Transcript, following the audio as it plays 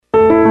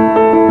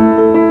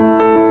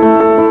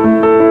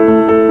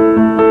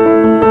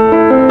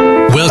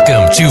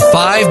to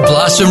Five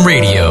Blossom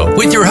Radio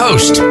with your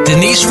host,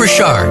 Denise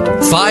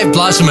Richard. Five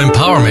Blossom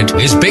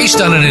Empowerment is based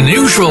on an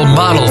unusual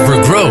model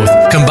for growth,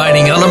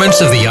 combining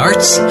elements of the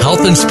arts,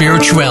 health, and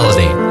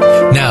spirituality.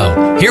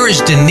 Now, here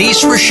is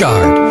Denise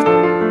Richard.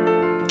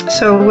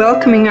 So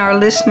welcoming our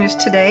listeners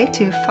today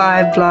to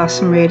Five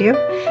Blossom Radio.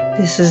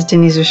 This is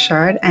Denise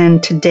Richard,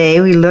 and today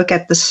we look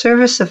at the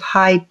service of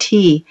high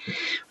tea.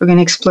 We're going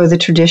to explore the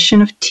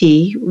tradition of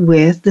tea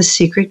with the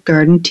Secret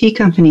Garden Tea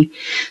Company.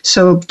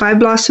 So Five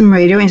Blossom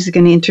Radio is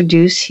going to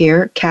introduce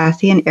here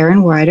Kathy and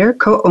Aaron Wider,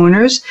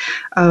 co-owners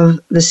of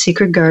the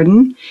Secret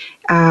Garden.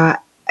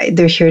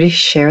 They're here to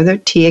share their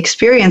tea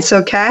experience.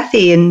 So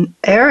Kathy and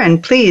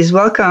Aaron, please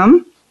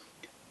welcome.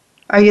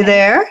 Are you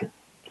there?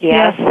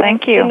 Yes,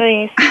 thank you.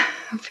 Denise.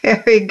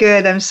 Very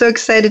good. I'm so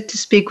excited to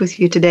speak with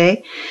you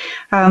today.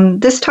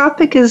 This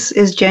topic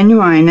is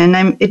genuine,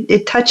 and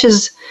it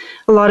touches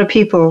a lot of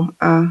people.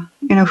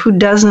 Who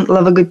doesn't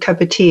love a good cup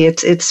of tea?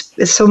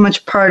 It's so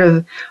much part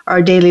of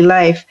our daily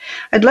life.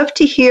 I'd love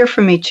to hear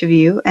from each of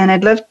you, and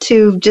I'd love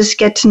to just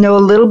get to know a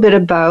little bit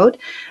about.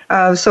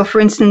 So, for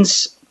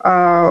instance,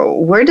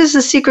 where does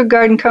the Secret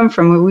Garden come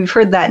from? We've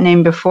heard that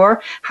name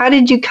before. How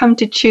did you come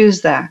to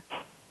choose that?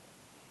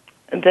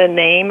 The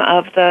name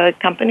of the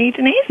company,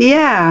 Denise?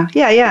 Yeah.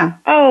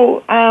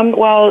 Oh,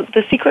 well,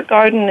 The Secret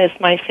Garden is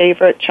my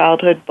favorite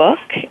childhood book,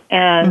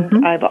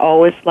 and I've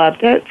always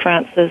loved it.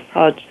 Frances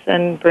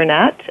Hodgson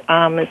Burnett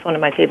is one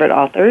of my favorite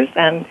authors,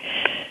 and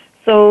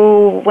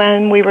so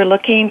when we were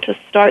looking to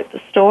start the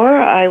store,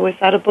 I was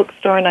at a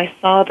bookstore and I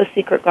saw The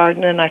Secret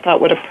Garden, and I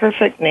thought, what a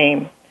perfect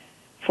name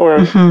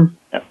for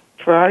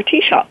our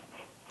tea shop.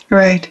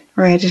 Right.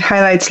 It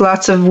highlights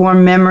lots of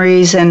warm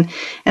memories and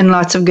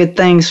lots of good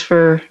things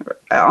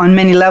on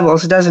many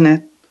levels, doesn't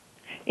it?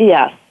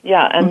 Yes,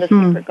 yeah. And The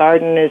Secret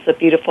Garden is a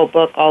beautiful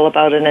book all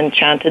about an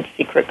enchanted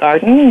secret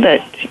garden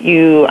that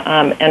you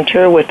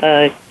enter with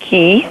a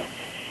key,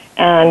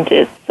 and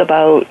it's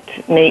about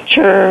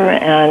nature,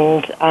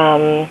 and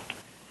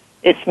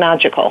it's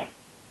magical.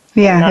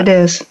 Yeah, it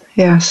is.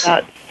 Yes.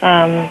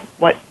 That's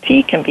what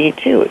tea can be,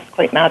 too. It's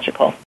quite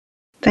magical.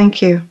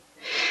 Thank you.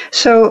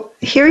 So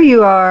here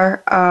you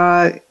are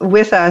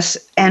with us,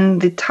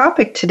 and the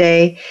topic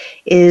today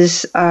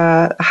is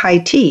high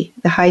tea,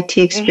 the high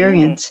tea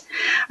experience.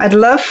 I'd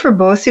love for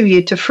both of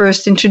you to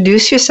first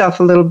introduce yourself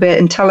a little bit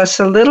and tell us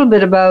a little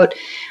bit about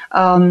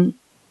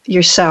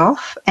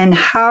yourself and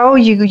how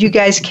you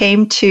guys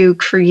came to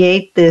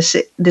create this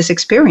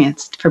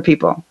experience for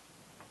people.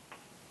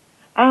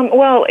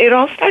 Well, it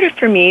all started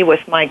for me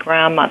with my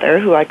grandmother,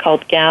 who I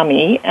called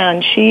Gammy,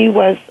 and she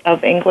was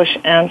of English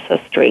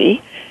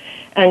ancestry.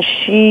 And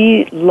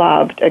she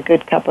loved a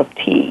good cup of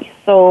tea.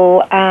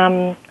 So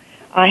I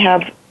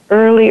have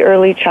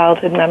early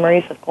childhood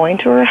memories of going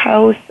to her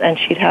house, and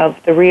she'd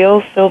have the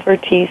real silver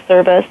tea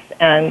service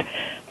and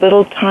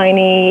little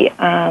tiny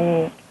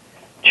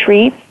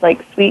treats,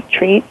 like sweet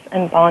treats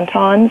and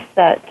Bon-Tons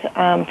that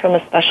from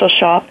a special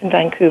shop in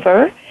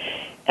Vancouver.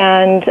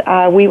 And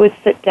we would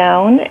sit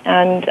down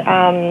and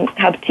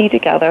have tea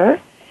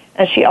together.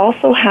 And she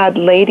also had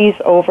ladies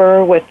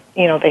over with,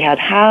 they had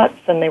hats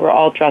and they were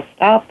all dressed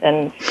up.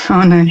 And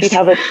nice. She'd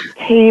have a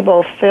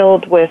table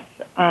filled with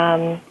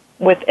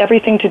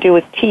everything to do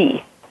with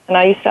tea. And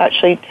I used to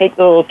actually take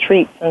the little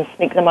treats and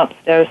sneak them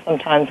upstairs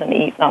sometimes and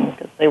eat them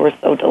because they were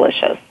so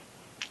delicious.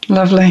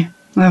 Lovely.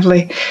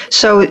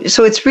 So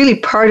it's really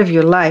part of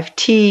your life,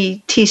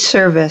 tea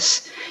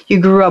service. You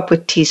grew up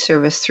with tea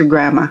service through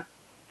Grandma.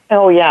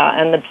 Oh, yeah,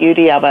 and the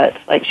beauty of it.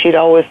 Like, she'd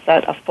always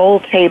set a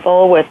full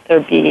table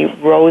there'd be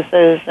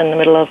roses in the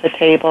middle of the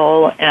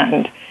table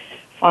and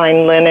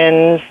fine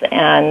linens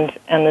and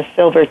the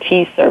silver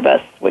tea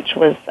service, which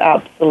was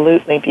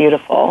absolutely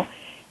beautiful.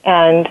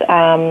 And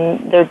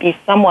there'd be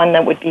someone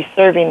that would be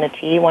serving the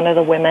tea. One of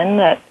the women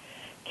that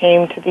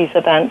came to these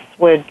events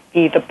would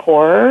be the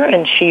pourer,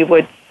 and she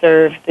would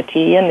serve the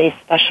tea in these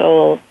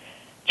special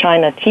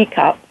china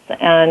teacups.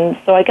 And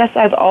so I guess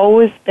I've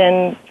always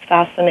been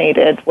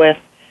fascinated with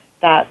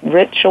that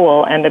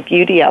ritual and the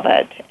beauty of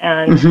it,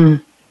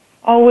 and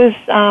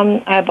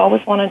I've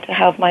always wanted to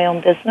have my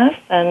own business.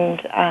 And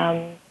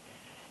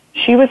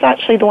she was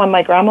actually the one.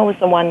 My grandma was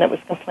the one that was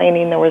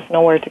complaining there was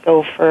nowhere to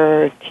go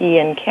for tea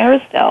in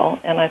Kerrisdale,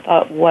 and I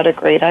thought, what a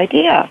great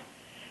idea,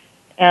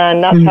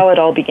 and that's how it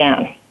all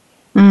began.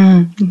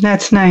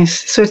 That's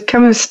nice. So it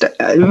comes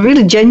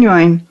really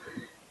genuine.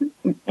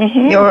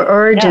 Your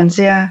origins,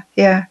 yeah.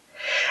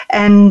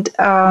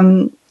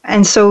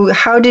 And so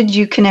how did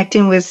you connect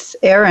in with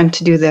Aaron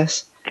to do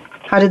this?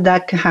 How did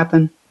that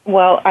happen?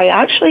 Well, I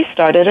actually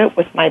started it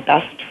with my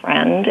best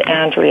friend,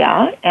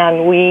 Andrea,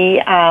 and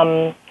we,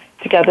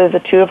 together, the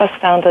two of us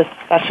found a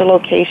special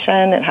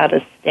location. It had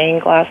a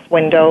stained glass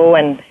window,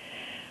 and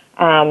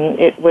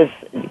it was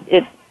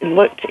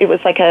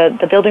like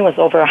the building was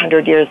over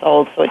 100 years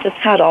old, so it just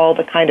had all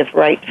the kind of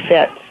right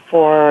fit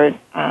for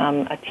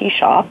a tea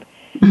shop.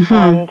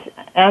 And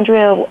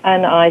Andrea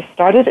and I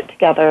started it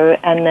together,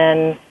 and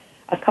then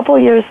a couple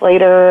of years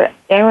later,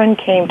 Aaron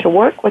came to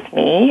work with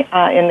me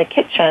in the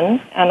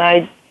kitchen, and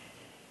I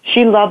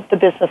she loved the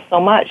business so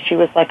much. She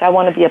was like, I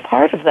want to be a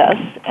part of this.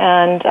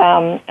 And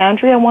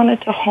Andrea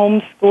wanted to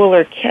homeschool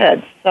her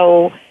kids.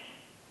 So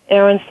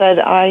Erin said,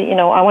 I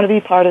want to be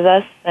part of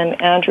this. And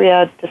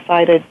Andrea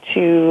decided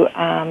to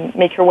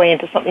make her way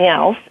into something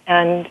else.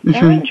 And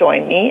Erin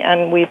joined me,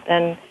 and we've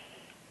been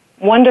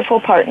wonderful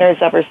partners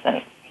ever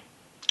since.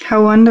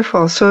 How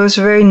wonderful. So it was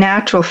a very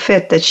natural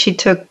fit that she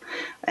took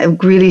a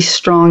really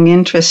strong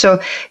interest.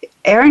 So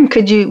Erin,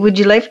 would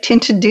you like to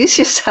introduce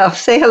yourself?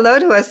 Say hello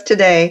to us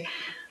today.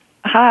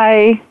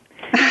 Hi.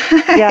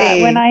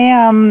 Yeah, when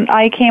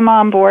I came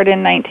on board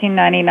in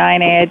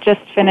 1999, I had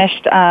just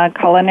finished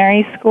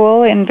culinary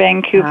school in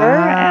Vancouver,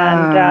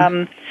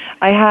 and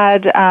I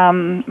had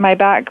my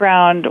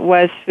background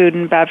was food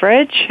and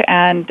beverage,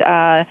 and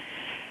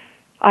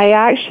I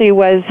actually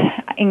was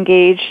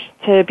engaged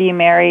to be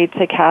married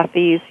to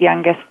Kathy's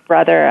youngest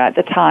brother at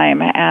the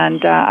time,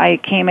 and I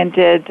came and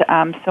did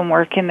some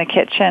work in the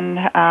kitchen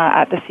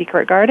at the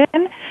Secret Garden,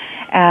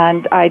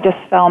 and I just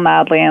fell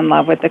madly in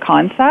love with the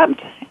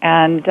concept.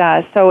 And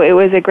so it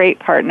was a great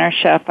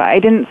partnership. I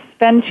didn't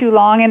spend too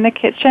long in the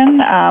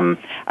kitchen.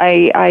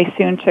 I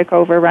soon took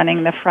over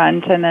running the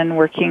front and then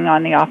working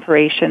on the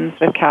operations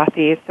with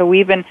Kathy. So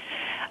we've been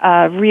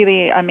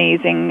really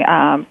amazing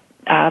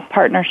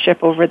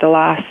partnership over the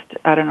last,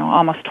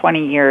 almost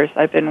 20 years.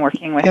 I've been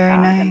working with Very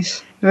Kathy.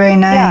 nice. Very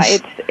nice.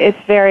 Yeah, it's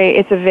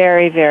a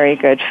very, very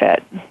good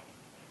fit.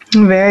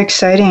 Very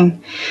exciting.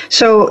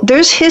 So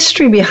there's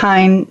history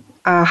behind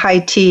high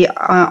tea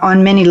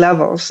on many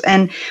levels.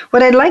 And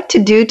what I'd like to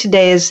do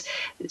today is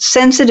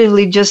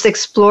sensitively just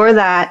explore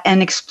that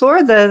and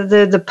explore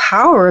the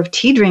power of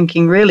tea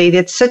drinking, really.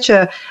 It's such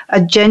a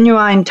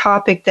genuine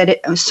topic that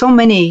so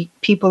many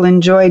people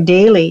enjoy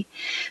daily.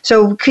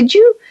 So could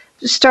you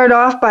start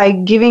off by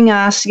giving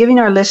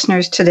our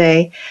listeners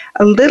today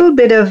a little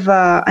bit of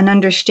an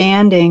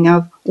understanding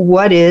of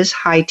what is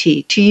high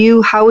tea? To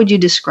you, how would you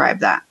describe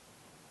that?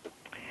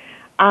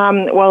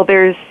 Well,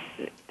 there's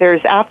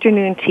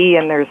afternoon tea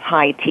and there's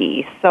high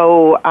tea.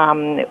 So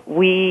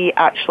we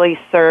actually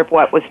serve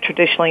what was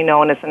traditionally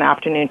known as an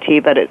afternoon tea,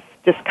 but it's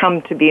just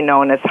come to be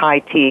known as high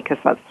tea because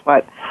that's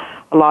what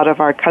a lot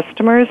of our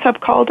customers have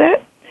called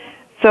it.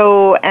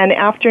 So an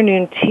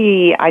afternoon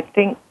tea, I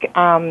think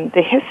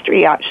the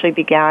history actually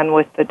began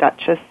with the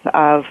Duchess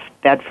of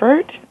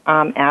Bedford,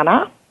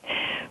 Anna,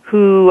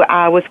 who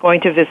was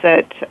going to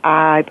visit,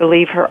 I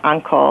believe, her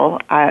uncle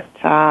at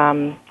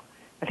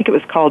I think it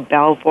was called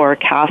Belvoir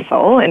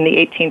Castle in the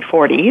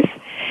 1840s.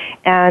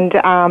 And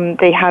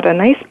they had a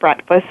nice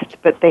breakfast,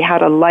 but they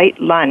had a light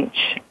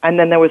lunch, and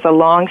then there was a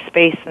long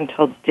space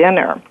until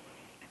dinner.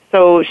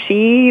 So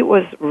she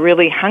was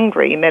really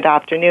hungry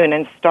mid-afternoon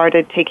and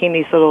started taking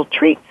these little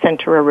treats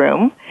into her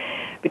room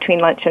between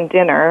lunch and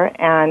dinner,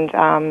 and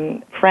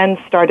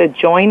friends started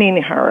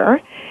joining her.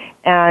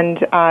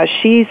 And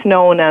she's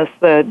known as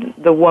the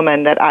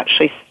woman that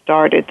actually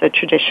started the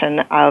tradition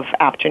of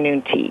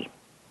afternoon tea.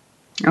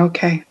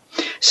 Okay.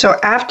 So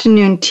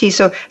afternoon tea.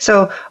 So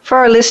for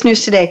our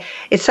listeners today,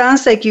 it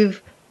sounds like you're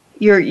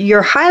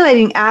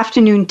highlighting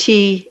afternoon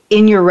tea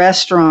in your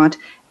restaurant,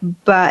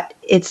 but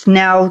it's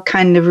now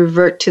kind of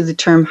revert to the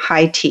term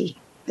high tea,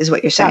 is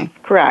what you're saying.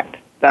 That's correct.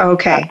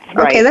 Okay. That's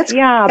right. Okay, that's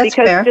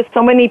because fair. Just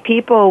so many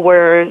people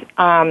were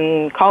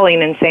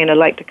calling and saying, I'd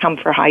like to come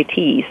for high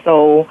tea.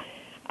 So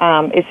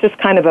it's just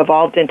kind of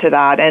evolved into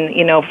that. And,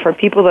 for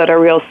people that are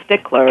real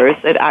sticklers,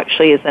 it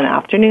actually is an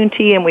afternoon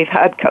tea, and we've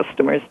had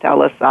customers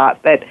tell us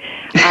that. But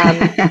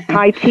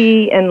high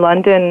tea in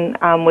London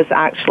was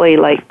actually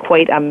like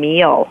quite a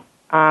meal.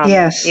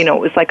 Yes. It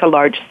was like a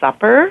large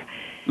supper.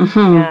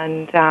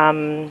 Mm-hmm.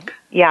 And,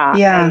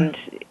 and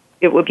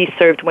it would be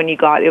served when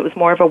it was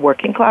more of a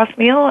working class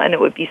meal, and it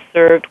would be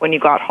served when you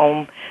got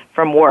home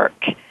from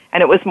work.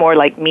 And it was more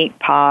like meat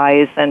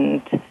pies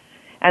and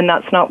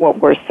that's not what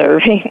we're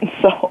serving.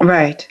 So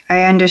Right.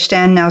 I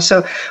understand now.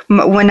 So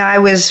when I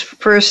was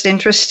first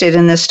interested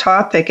in this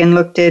topic and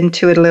looked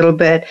into it a little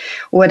bit,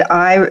 what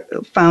I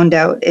found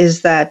out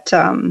is that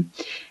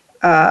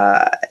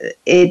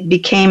it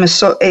became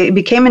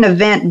an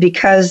event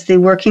because the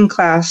working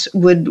class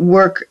would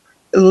work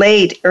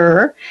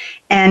later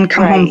and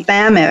come home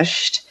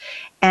famished,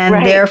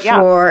 and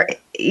therefore,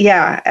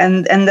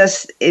 and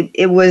thus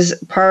it was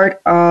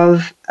part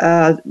of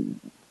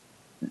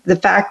the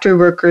factory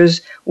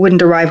workers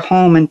wouldn't arrive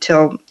home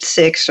until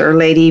 6 or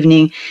late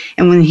evening,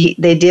 and when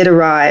they did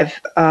arrive,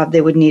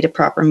 they would need a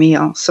proper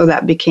meal. So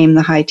that became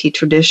the high tea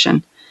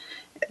tradition.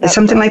 That's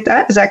something like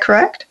that. Is that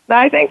correct?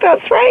 I think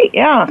that's right.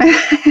 Yeah.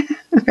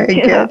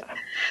 Very good.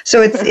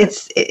 So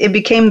it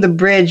became the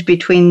bridge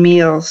between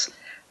meals,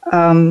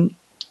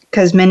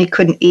 because many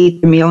couldn't eat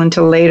the meal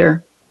until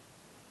later.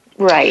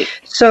 Right.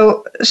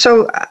 So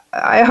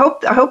I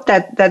hope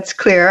that's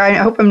clear. I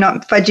hope I'm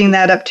not fudging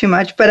that up too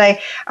much. But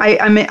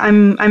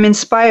I'm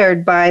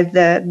inspired by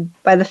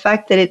the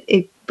fact that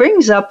it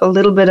brings up a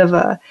little bit of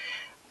like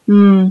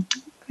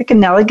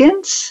an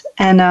elegance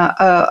and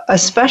a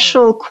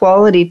special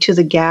quality to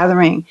the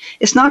gathering.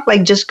 It's not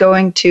like just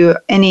going to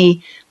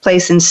any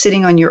place and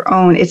sitting on your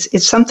own.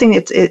 It's something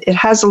it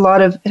has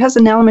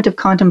an element of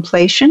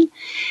contemplation,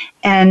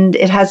 and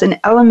it has an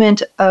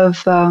element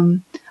of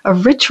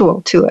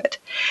ritual to it.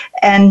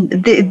 And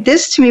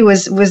this to me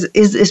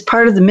is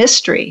part of the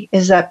mystery,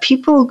 is that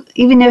people,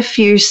 even if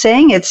you're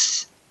saying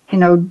it's,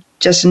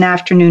 just an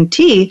afternoon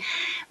tea,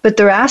 but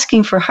they're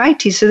asking for high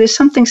tea, so there's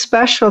something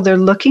special they're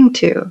looking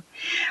to.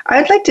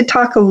 I'd like to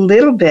talk a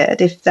little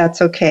bit, if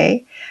that's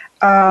okay,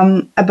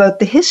 about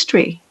the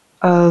history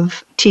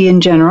of tea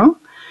in general.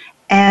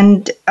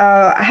 And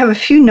I have a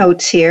few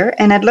notes here,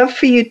 and I'd love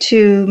for you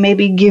to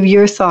maybe give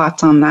your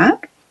thoughts on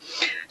that.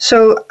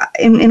 So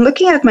in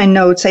looking at my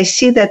notes, I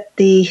see that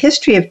the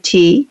history of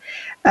tea,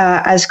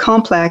 as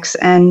complex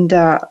and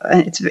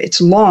it's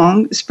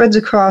long, spreads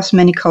across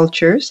many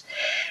cultures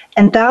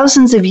and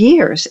thousands of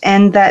years,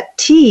 and that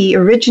tea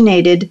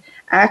originated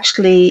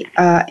actually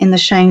in the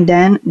Shang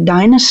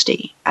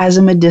dynasty as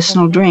a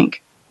medicinal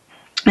drink.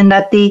 And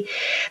that the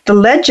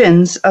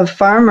legends of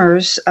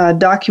farmers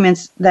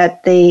documents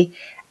that they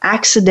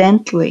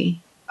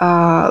accidentally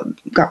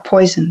got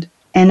poisoned,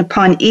 and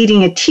upon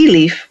eating a tea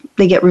leaf,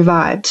 they get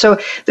revived. So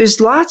there's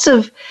lots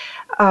of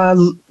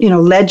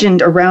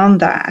legend around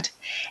that,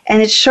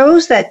 and it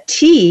shows that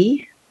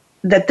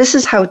this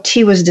is how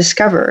tea was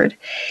discovered,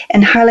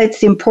 and highlights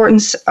the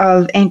importance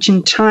of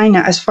ancient China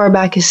as far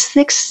back as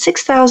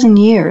 6,000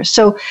 years.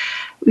 So,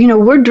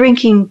 we're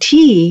drinking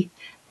tea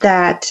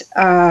that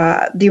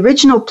the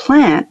original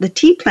plant, the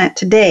tea plant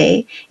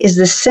today, is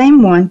the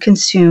same one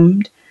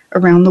consumed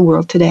around the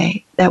world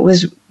today. That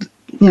was,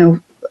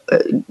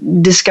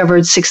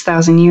 discovered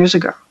 6,000 years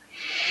ago.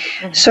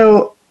 Mm-hmm.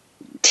 So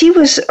tea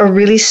was a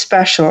really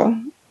special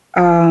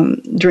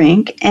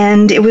drink,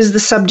 and it was the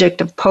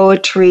subject of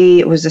poetry.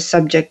 It was the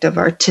subject of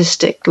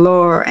artistic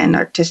lore and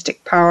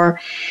artistic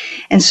power.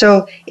 And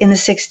so in the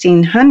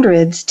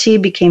 1600s, tea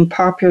became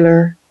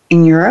popular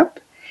in Europe,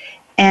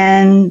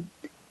 and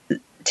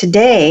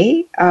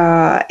today,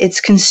 it's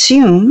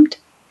consumed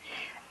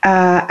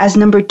as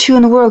number 2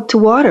 in the world to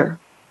water.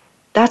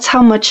 That's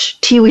how much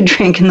tea we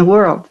drink in the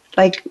world.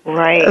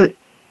 Right.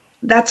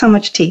 That's how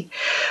much tea.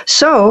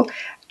 So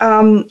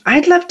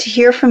I'd love to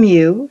hear from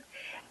you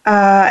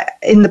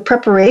in the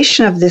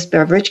preparation of this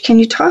beverage. Can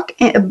you talk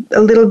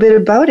a little bit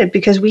about it?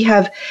 Because we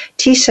have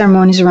tea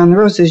ceremonies around the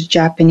world. There's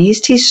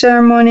Japanese tea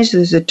ceremonies.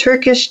 There's a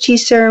Turkish tea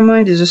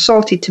ceremony. There's a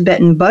salty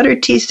Tibetan butter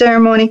tea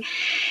ceremony.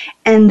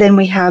 And then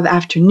we have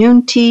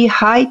afternoon tea,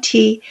 high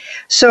tea.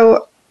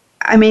 So,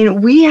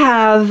 we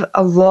have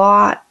a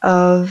lot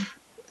of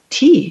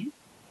tea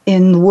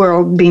in the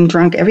world being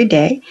drunk every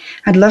day.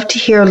 I'd love to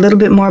hear a little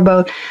bit more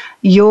about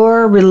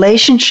your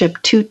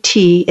relationship to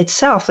tea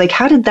itself.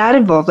 How did that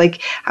evolve?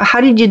 How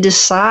did you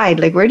decide?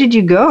 Where did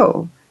you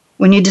go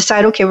when you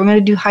decide, okay, we're going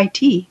to do high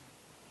tea?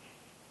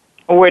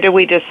 Where do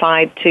we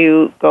decide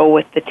to go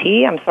with the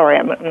tea? I'm sorry,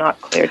 I'm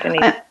not clear,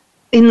 Denise.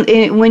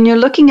 When you're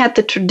looking at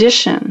the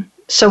tradition,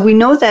 so we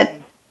know that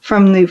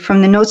from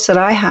the notes that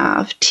I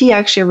have, tea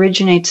actually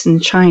originates in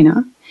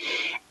China,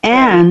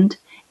 and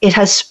it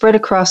has spread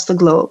across the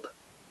globe.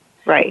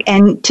 Right.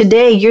 And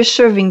today you're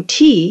serving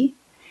tea,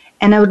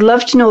 and I would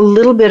love to know a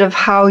little bit of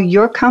how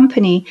your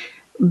company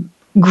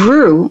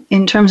grew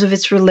in terms of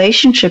its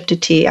relationship to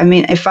tea.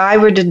 If I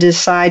were to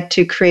decide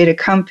to create a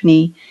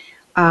company,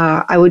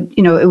 I would,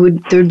 there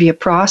would be a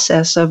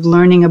process of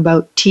learning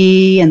about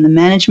tea and the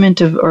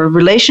management of or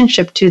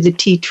relationship to the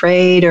tea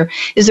trade. Or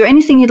is there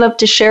anything you'd love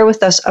to share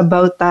with us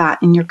about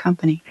that in your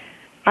company?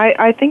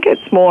 I think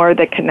it's more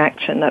the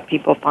connection that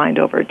people find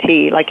over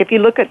tea. If you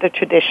look at the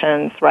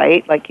traditions,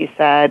 right, like you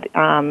said,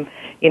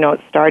 it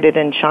started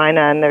in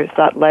China, and there's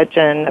that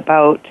legend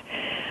about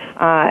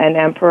an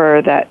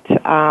emperor that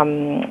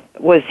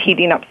was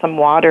heating up some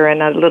water,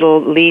 and a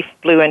little leaf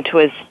blew into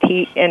his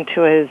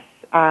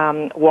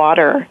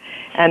water,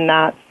 and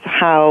that's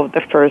how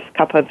the first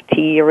cup of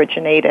tea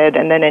originated.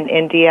 And then in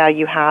India,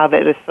 you have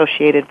it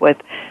associated with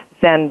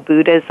Zen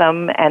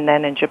Buddhism, and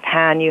then in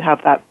Japan, you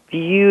have that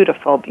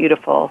beautiful,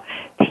 beautiful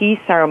tea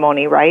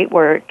ceremony, right,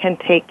 where it can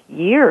take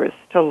years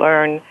to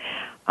learn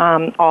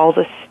all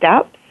the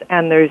steps,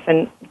 and there's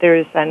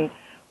an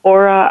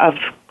aura of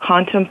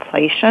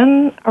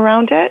contemplation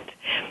around it.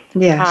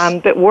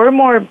 Yes. But we're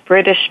more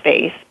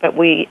British-based, but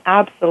we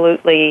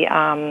absolutely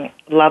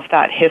love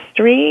that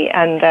history,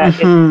 and that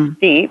it's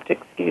steeped,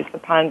 excuse the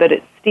pun, but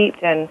it's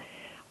steeped in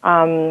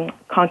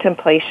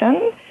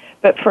contemplation.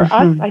 But for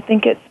us, I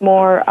think it's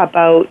more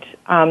about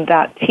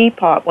that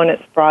teapot, when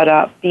it's brought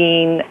up,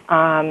 being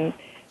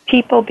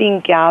people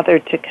being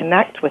gathered to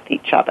connect with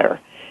each other.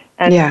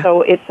 And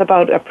so it's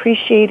about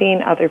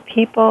appreciating other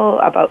people,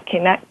 about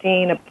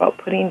connecting, about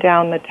putting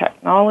down the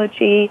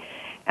technology,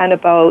 and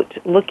about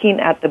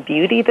looking at the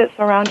beauty that's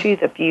around you,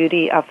 the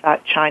beauty of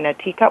that China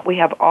teacup. We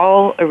have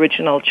all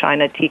original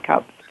China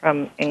teacups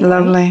from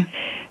England. Lovely.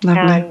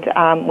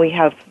 And we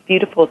have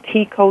beautiful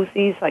tea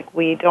cozies.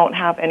 We don't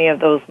have any of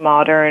those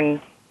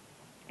modern.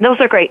 Those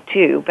are great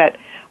too, but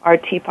our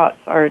teapots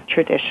are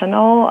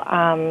traditional.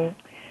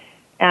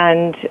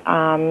 And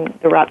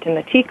they're wrapped in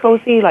the tea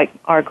cozy like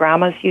our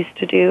grandmas used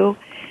to do.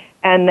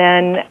 And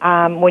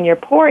then when you're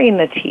pouring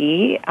the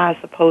tea, as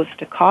opposed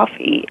to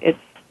coffee, it's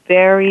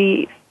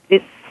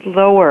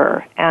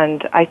slower,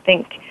 and I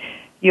think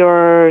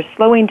you're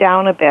slowing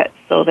down a bit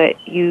so that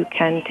you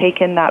can take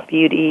in that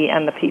beauty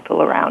and the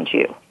people around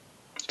you.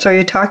 So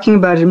you're talking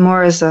about it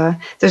more as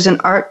there's an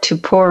art to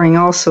pouring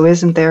also,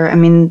 isn't there? I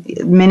mean,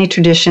 many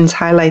traditions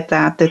highlight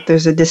that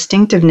there's a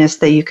distinctiveness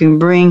that you can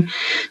bring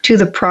to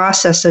the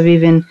process of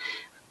even,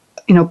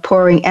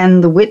 pouring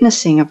and the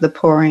witnessing of the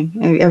pouring.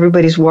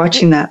 Everybody's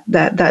watching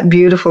that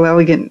beautiful,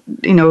 elegant,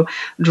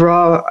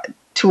 draw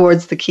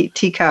towards the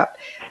teacup.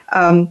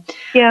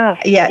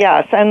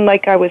 Yes. And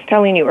like I was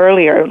telling you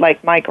earlier,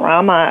 like my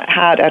grandma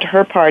had at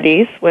her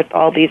parties with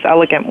all these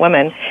elegant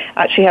women,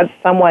 she had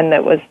someone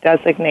that was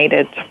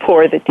designated to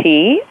pour the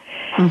tea.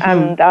 Mm-hmm.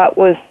 And that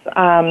was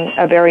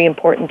a very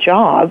important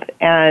job.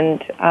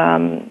 And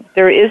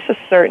there is a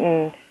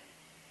certain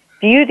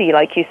beauty,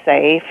 like you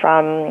say,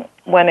 from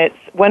when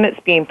it's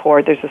being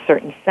poured. There's a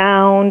certain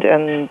sound,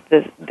 and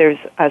there's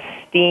a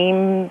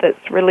steam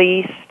that's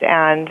released,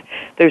 and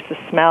there's the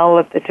smell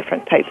of the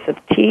different types of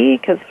tea,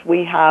 because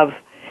we have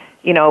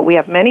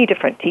many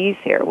different teas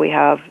here. We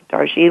have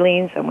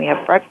Darjeelings, and we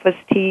have breakfast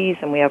teas,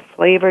 and we have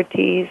flavored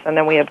teas, and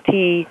then we have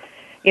tea,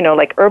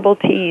 like herbal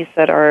teas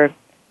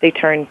they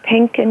turn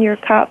pink in your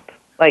cup.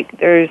 Like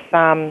there's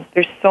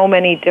so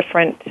many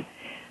different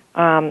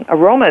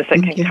aromas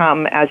that can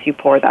come as you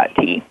pour that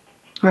tea.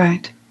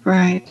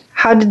 Right.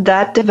 How did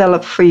that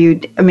develop for you?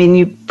 I mean,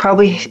 you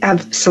probably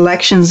have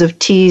selections of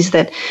teas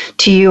that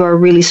to you are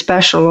really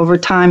special. Over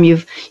time,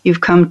 you've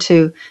come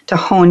to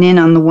hone in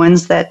on the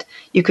ones that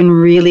you can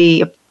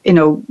really,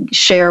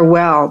 share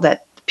well,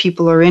 that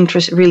people are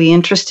really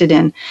interested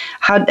in.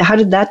 How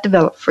did that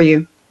develop for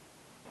you?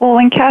 Well,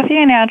 when Kathy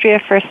and Andrea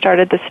first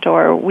started the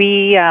store,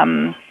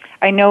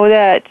 I know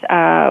that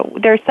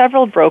there are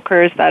several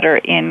brokers that are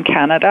in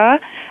Canada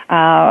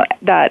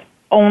that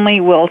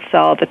only will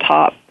sell the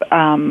top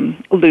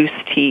loose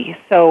tea.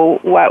 So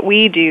what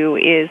we do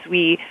is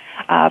we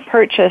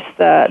purchase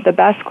the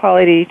best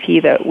quality tea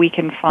that we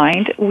can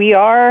find. We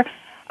are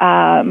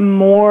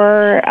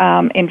more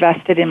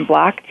invested in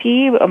black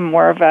tea,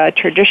 more of a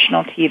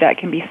traditional tea that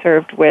can be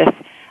served with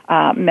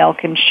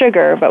milk and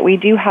sugar, but we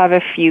do have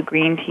a few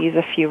green teas,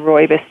 a few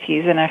rooibos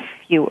teas, and a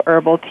few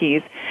herbal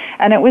teas.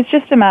 And it was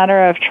just a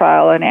matter of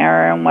trial and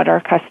error and what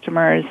our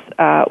customers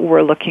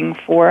were looking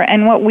for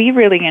and what we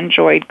really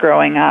enjoyed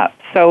growing up.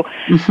 So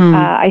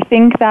I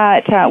think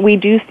that we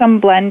do some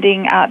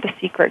blending at the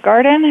Secret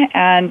Garden,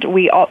 and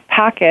we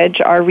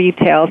package our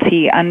retail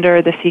tea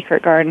under the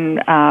Secret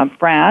Garden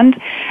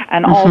brand.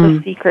 And all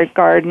the Secret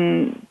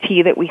Garden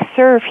tea that we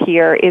serve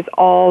here is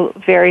all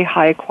very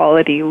high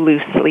quality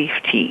loose leaf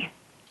tea.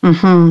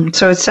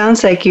 So it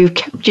sounds like you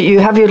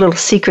have your little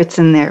secrets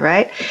in there,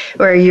 right?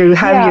 Where you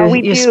have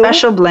your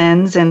special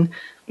blends and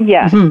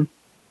and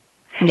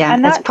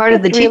that's part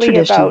of the tea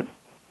tradition.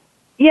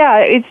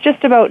 It's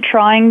just about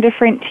trying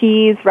different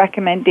teas,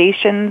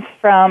 recommendations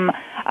from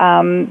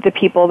the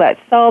people that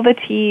sell the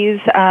teas,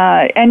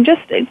 and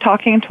just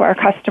talking to our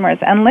customers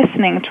and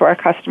listening to our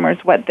customers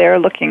what they're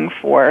looking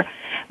for.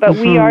 But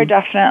we are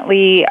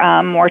definitely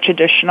more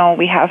traditional.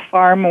 We have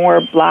far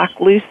more black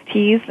loose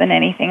teas than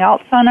anything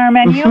else on our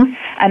menu,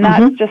 and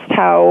that's just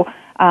how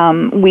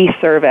we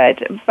serve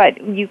it.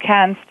 But you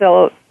can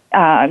still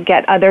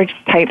get other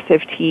types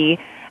of tea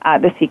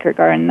at the Secret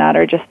Garden that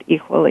are just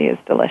equally as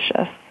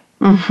delicious.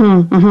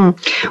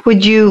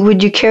 Would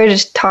you care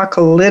to talk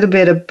a little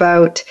bit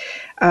about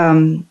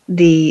the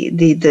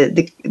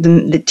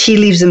tea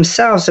leaves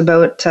themselves?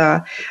 About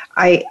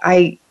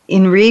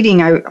in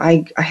reading,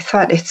 I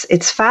thought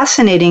it's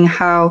fascinating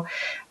how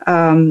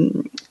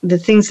the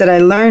things that I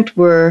learned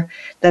were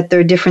that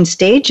there are different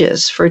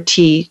stages for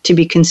tea to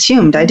be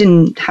consumed. I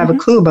didn't have a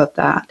clue about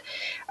that.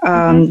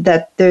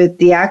 That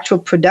the actual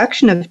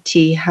production of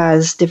tea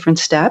has different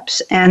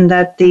steps, and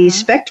that the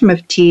spectrum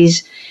of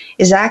teas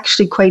is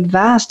actually quite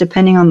vast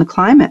depending on the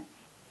climate.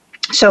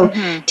 So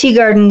tea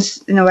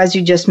gardens, as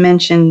you just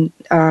mentioned,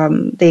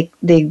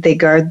 they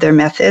guard their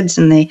methods,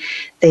 and they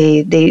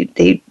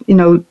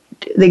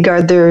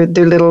guard their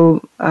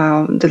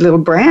little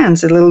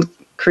brands, their little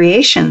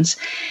creations.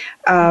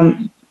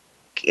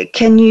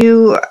 Can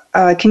you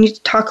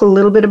talk a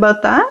little bit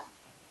about that?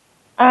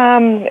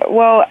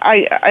 Well,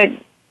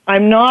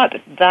 I'm not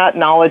that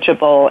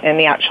knowledgeable in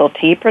the actual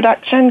tea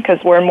production because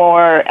we're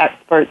more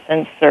experts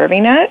in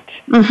serving it.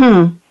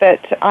 But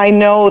I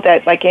know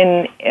that, like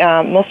in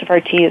most of our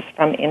tea is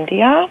from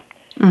India,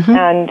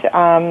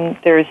 and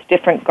there's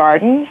different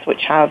gardens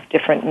which have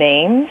different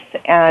names,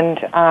 and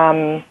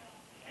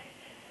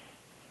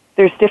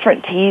there's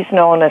different teas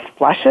known as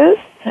flushes,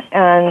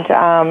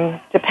 and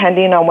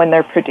depending on when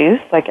they're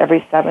produced, like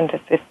every 7 to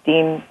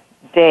 15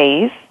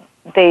 days,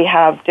 they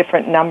have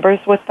different numbers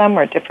with them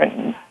or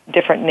different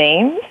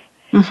names.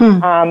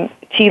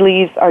 Tea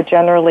leaves are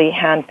generally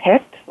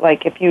hand-picked.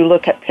 Like if you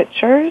look at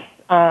pictures,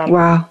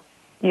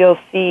 you'll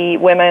see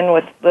women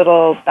with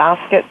little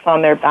baskets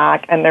on their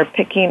back, and they're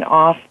picking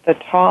off the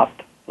top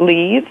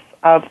leaves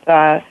of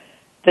the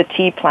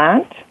tea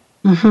plant.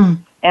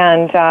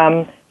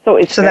 And so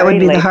it's so that would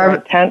be the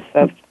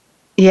intensive.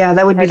 Yeah,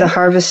 that would be the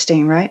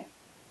harvesting, right?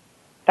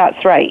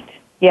 That's right.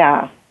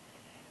 Yeah.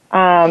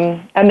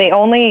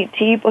 And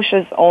tea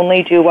bushes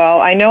only do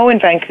well. I know in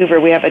Vancouver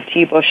we have a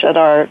tea bush at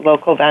our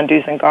local Van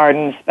Dusen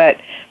Gardens, but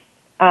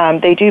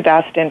they do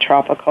best in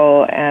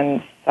tropical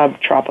and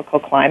subtropical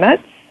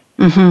climates.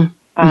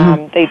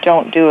 They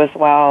don't do as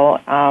well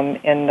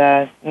in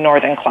the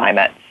northern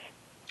climates.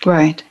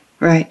 Right.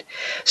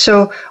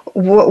 So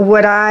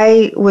what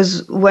I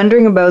was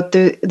wondering about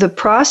the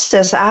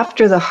process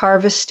after the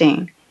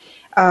harvesting,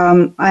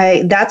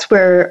 that's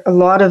where a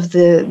lot of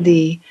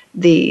the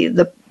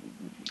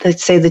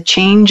let's say the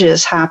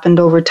changes happened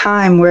over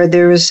time, where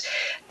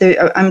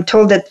I'm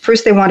told that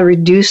first they want to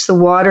reduce the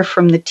water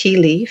from the tea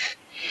leaf,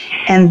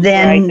 and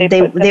then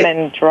they put them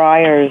in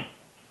dryers.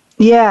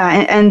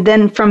 Yeah, and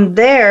then from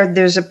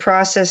there's a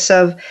process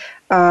of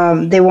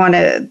they want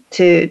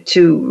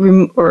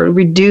to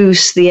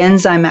reduce the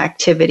enzyme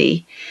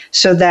activity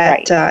so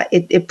that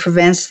it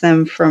prevents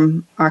them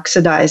from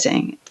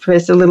oxidizing.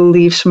 Prevents the little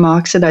leaves from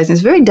oxidizing.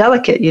 It's very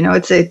delicate, you know.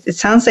 It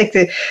sounds like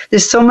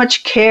there's so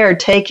much care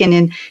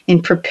taken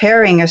in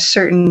preparing a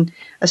certain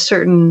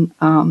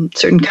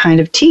kind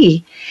of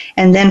tea,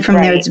 and then from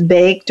there it's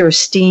baked or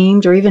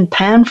steamed or even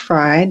pan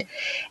fried,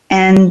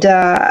 and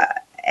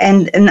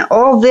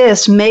all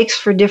this makes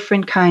for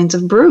different kinds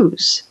of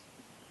brews.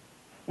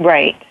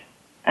 Right.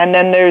 And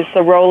then there's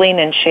the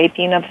rolling and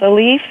shaping of the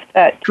leaf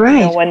that, you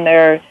know, when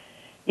they're,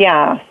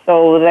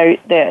 so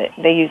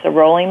they use a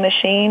rolling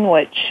machine,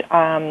 which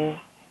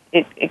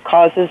it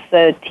causes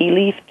the tea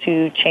leaf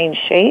to change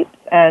shapes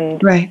and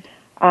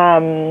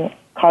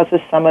causes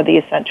some of the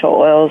essential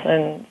oils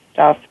and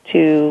stuff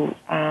to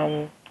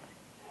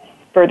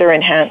further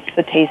enhance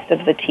the taste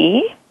of the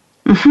tea.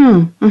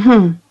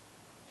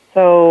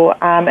 So,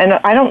 and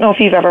I don't know if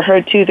you've ever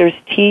heard, too, there's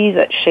tea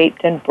that's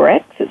shaped in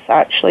bricks. It's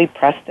actually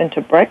pressed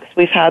into bricks.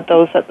 We've had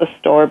those at the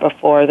store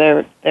before.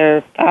 They're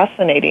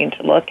fascinating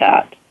to look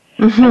at.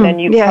 And then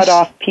you cut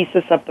off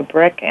pieces of the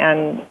brick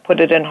and put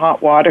it in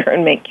hot water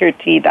and make your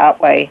tea that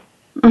way.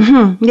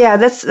 Yeah,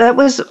 that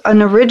was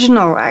an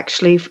original,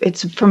 actually.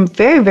 It's from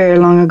very, very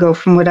long ago,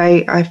 from what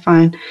I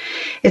find.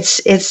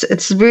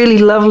 It's really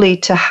lovely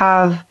to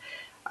have,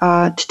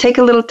 to take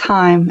a little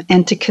time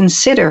and to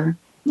consider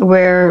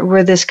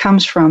where this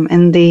comes from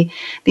and the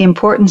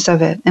importance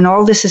of it. And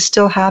all this is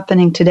still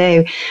happening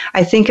today.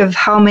 I think of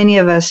how many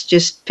of us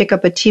just pick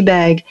up a tea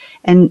bag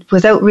and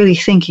without really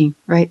thinking,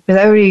 right?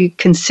 Without really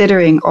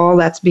considering all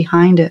that's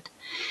behind it.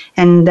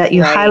 And that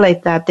you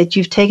highlight that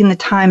you've taken the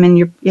time and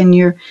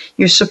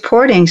you're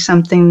supporting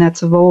something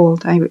that's of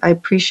old. I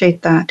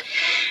appreciate that.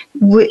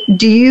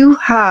 Do you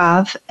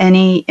have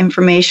any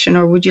information,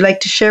 or would you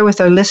like to share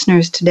with our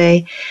listeners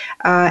today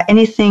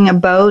anything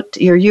about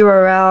your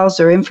URLs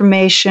or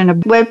information, a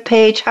web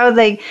page? How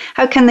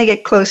can they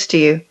get close to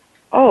you?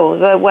 Oh,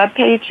 the web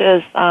page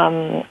is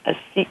a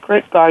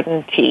Secret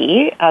Garden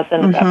Tea, as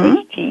in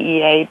beverage,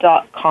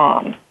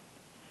 TEA.com.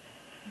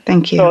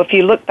 Thank you. So if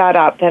you look that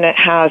up, then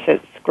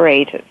it's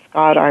great. It's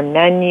got our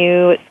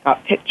menu. It's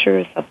got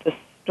pictures of the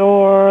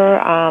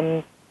store.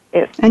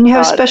 And you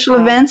have special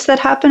events that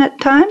happen at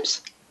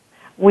times?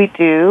 We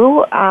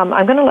do.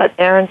 I'm going to let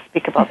Erin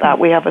speak about that.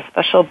 We have a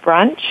special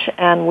brunch,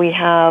 and we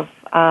have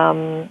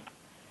some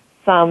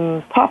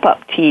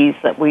pop-up teas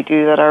that we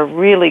do that are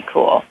really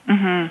cool.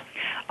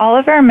 All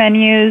of our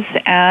menus,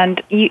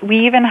 and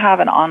we even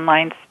have an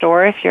online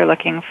store if you're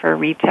looking for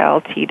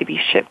retail tea to be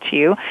shipped to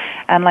you.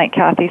 And like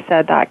Kathy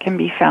said, that can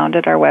be found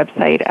at our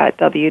website at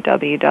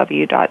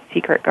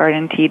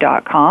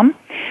www.secretgardentea.com.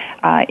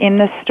 In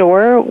the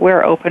store,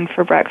 we're open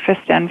for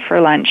breakfast and for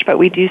lunch, but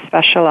we do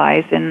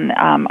specialize in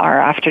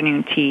our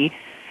afternoon tea.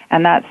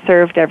 And that's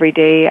served every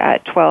day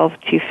at 12,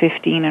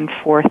 2:15, and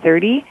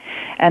 4:30.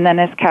 And then,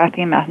 as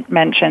Kathy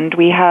mentioned,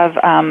 we have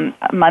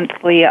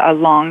monthly a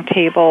long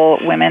table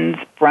women's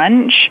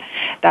brunch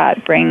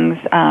that brings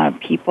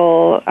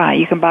people.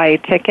 You can buy a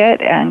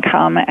ticket and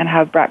come and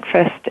have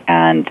breakfast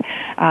and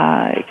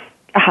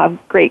have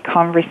great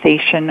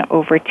conversation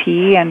over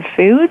tea and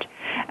food.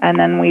 And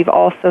then we've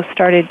also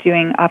started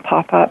doing a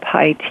pop-up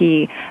high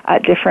tea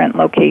at different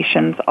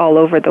locations all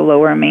over the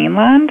Lower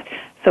Mainland.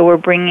 So we're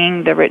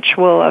bringing the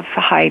ritual of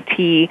high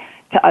tea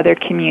to other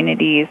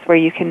communities where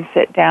you can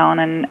sit down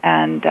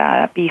and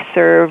be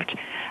served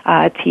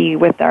tea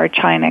with our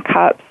china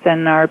cups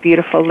and our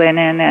beautiful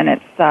linen, and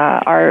it's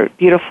our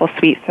beautiful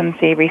sweets and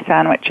savory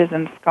sandwiches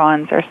and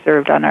scones are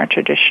served on our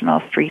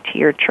traditional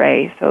 3-tier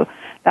tray. So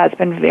that's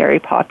been very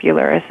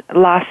popular.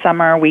 Last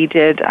summer we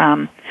did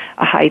a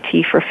high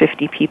tea for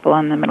 50 people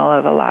in the middle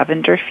of a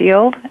lavender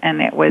field,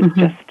 and it was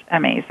just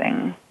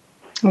amazing.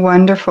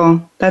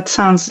 Wonderful. That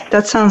sounds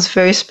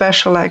very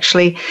special,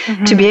 actually.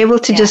 To be able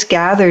to just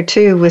gather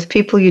too with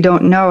people you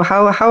don't know.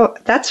 How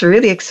that's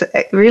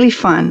really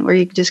fun. Where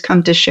you just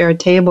come to share a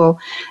table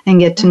and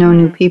get to know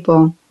new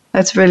people.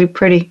 That's really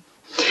pretty.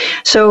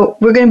 So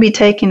we're going to be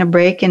taking a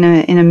break in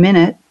a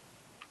minute.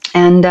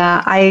 And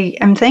I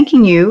am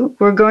thanking you.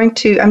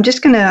 I'm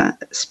just going to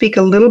speak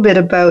a little bit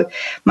about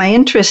my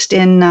interest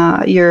in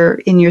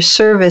your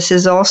service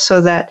is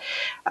also that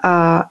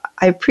I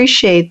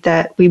appreciate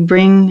that we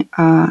bring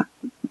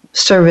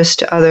service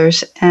to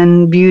others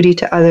and beauty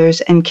to others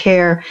and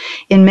care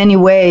in many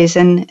ways.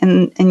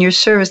 And your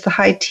service, the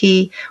high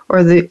tea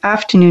or the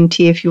afternoon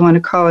tea, if you want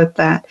to call it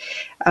that,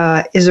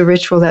 is a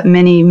ritual that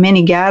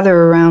many gather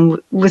around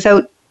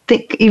without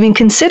even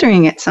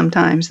considering it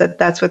sometimes,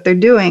 that's what they're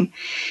doing.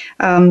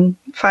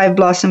 Five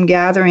Blossom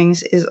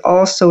Gatherings is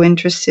also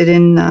interested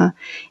in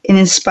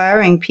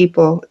inspiring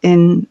people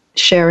in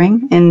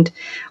sharing, and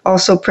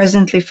also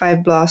presently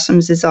Five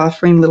Blossoms is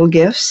offering little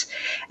gifts,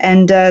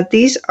 and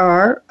these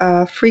are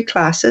free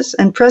classes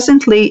and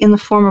presently in the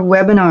form of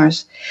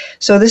webinars.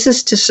 So this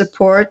is to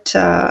support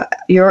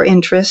your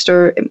interest,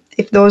 or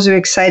if those are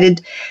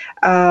excited,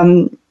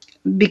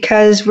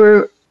 because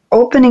we're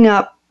opening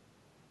up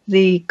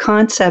the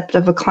concept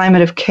of a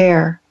climate of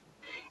care.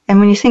 And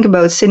when you think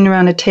about sitting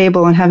around a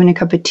table and having a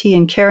cup of tea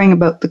and caring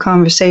about the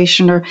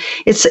conversation, or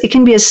it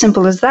can be as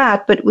simple as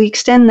that, but we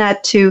extend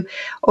that to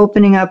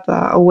opening up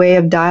a way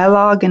of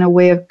dialogue and a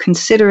way of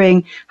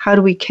considering how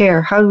do we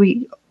care, how do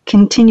we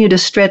continue to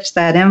stretch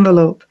that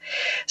envelope.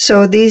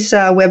 So these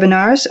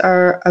webinars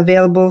are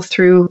available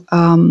through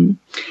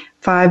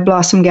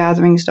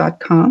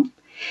fiveBlossomGatherings.com.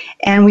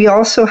 And we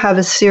also have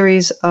a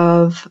series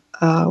of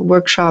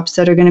workshops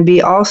that are going to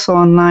be also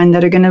online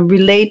that are going to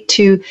relate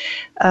to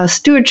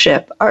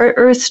stewardship, our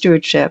earth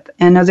stewardship,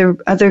 and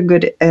other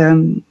good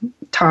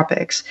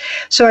topics.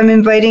 So I'm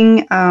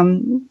inviting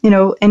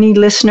any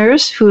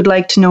listeners who would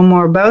like to know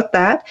more about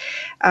that.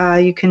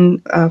 You can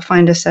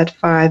find us at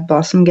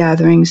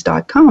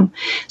fiveBlossomGatherings.com.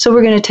 So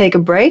we're going to take a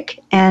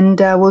break, and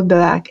we'll be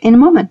back in a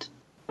moment.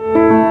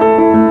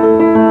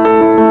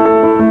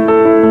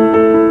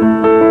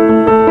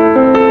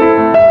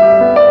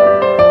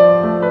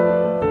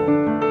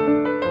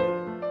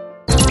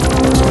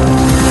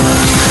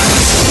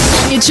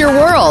 It's your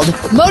world.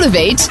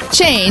 Motivate,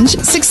 change,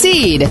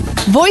 succeed.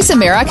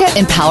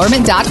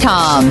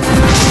 VoiceAmericaEmpowerment.com.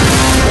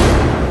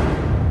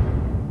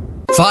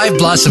 Five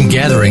Blossom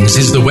Gatherings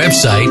is the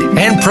website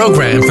and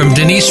program from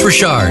Denise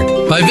Richard.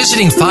 By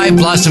visiting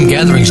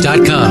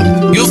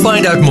fiveBlossomGatherings.com, you'll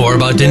find out more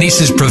about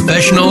Denise's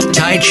professional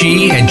Tai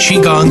Chi and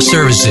Qigong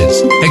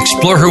services,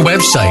 explore her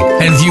website,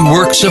 and view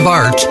works of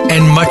art,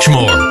 and much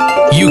more.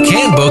 You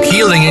can book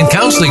healing and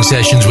counseling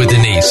sessions with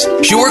Denise.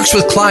 She works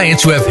with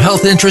clients who have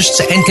health interests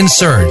and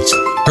concerns.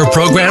 Her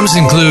programs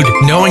include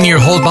Knowing Your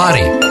Whole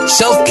Body,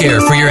 Self-Care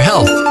for Your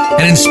Health,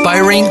 and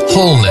Inspiring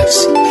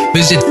Wholeness.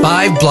 Visit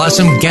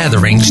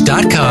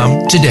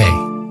fiveBlossomGatherings.com today.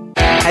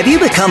 Have you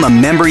become a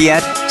member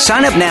yet?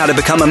 Sign up now to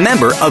become a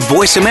member of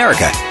Voice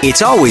America.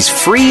 It's always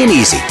free and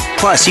easy.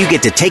 Plus, you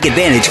get to take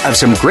advantage of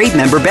some great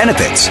member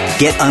benefits.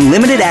 Get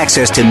unlimited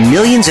access to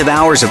millions of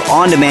hours of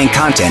on-demand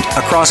content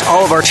across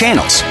all of our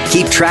channels.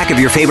 Keep track of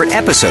your favorite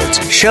episodes,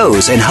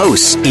 shows, and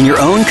hosts in your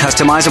own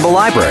customizable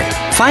library.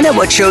 Find out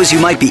what shows you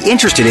might be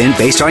interested in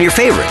based on your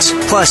favorites.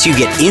 Plus, you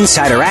get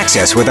insider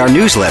access with our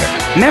newsletter.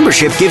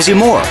 Membership gives you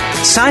more.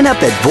 Sign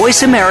up at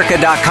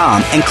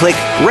voiceamerica.com and click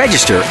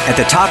Register at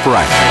the top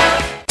right.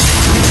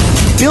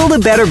 Build a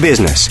better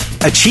business.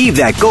 Achieve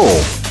that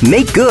goal.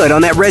 Make good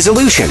on that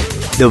resolution.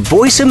 The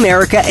Voice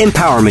America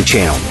Empowerment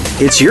Channel.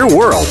 It's your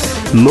world.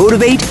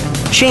 Motivate,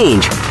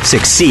 change,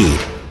 succeed.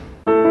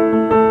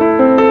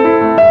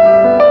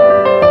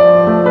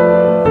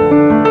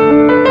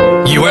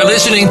 You are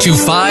listening to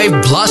Five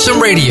Blossom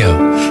Radio.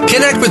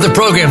 Connect with the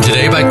program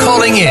today by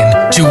calling in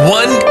to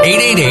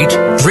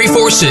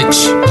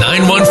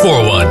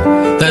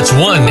 1-888-346-9141. That's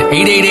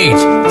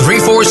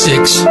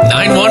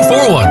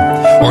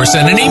 1-888-346-9141. Or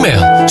send an email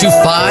to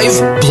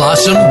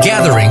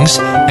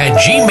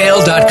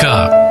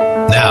fiveBlossomGatherings@gmail.com.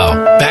 Now,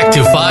 back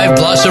to Five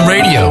Blossom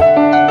Radio.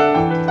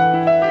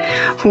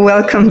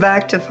 Welcome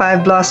back to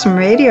Five Blossom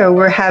Radio.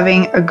 We're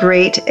having a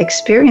great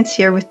experience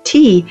here with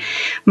tea.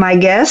 My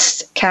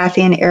guests,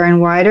 Kathy and Aaron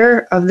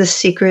Wider of the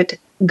Secret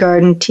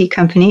Garden Tea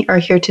Company, are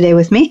here today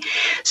with me.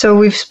 So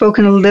we've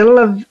spoken a little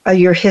of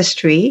your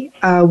history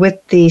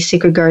with the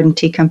Secret Garden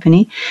Tea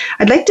Company.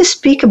 I'd like to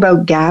speak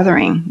about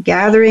gathering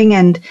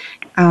and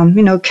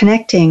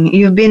connecting.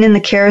 You've been in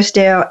the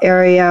Kerrisdale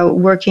area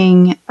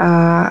working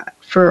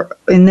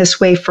in this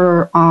way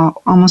for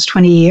almost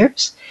 20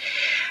 years.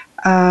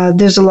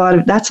 That's a lot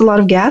of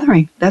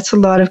gathering. That's a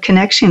lot of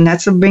connection.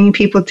 That's bringing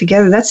people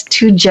together. That's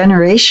 2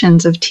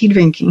 generations of tea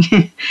drinking.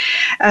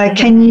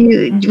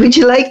 Would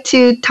you like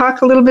to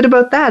talk a little bit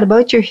about that,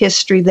 about your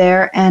history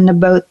there and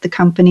about the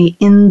company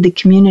in the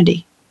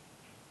community?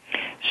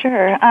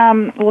 Sure.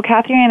 Well,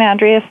 Catherine and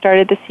Andrea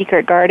started the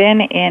Secret Garden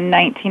in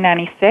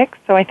 1996,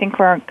 so I think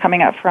we're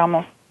coming up for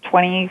almost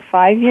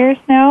 25 years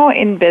now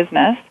in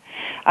business.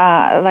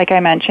 Like I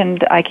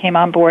mentioned, I came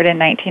on board in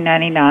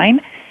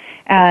 1999,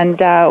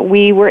 and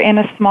we were in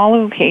a small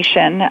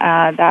location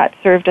that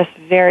served us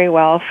very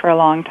well for a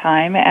long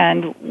time,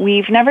 and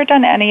we've never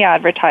done any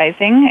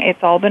advertising.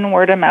 It's all been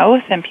word of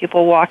mouth and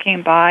people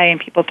walking by and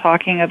people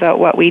talking about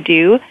what we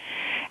do.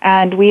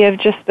 And we have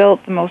just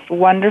built the most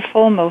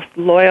wonderful, most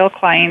loyal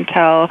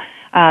clientele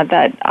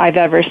that I've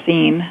ever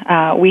seen.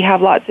 We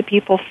have lots of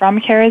people from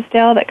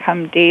Kerrisdale that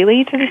come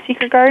daily to the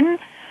Secret Garden,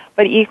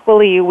 but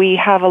equally we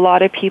have a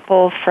lot of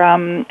people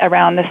from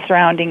around the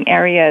surrounding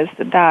areas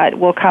that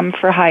will come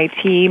for high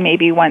tea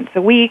maybe once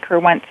a week or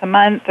once a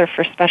month or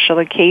for special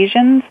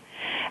occasions.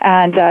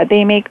 And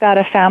they make that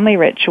a family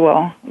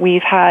ritual.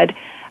 We've had,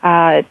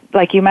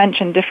 like you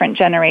mentioned, different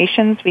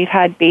generations. We've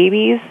had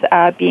babies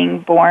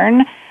being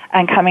born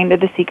and coming to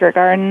the Secret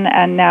Garden,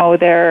 and now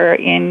they're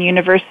in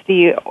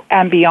university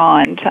and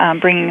beyond,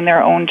 bringing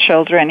their own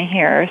children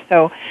here.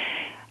 So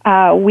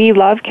we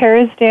love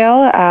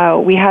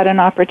Kerrisdale. We had an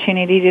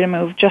opportunity to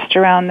move just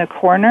around the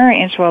corner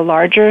into a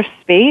larger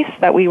space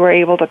that we were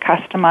able to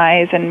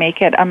customize and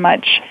make it a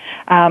much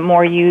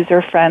more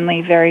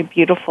user-friendly, very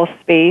beautiful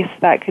space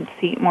that could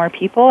seat more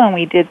people, and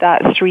we did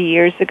that 3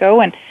 years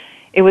ago, and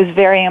it was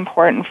very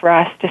important for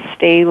us to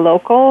stay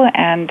local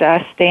and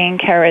stay in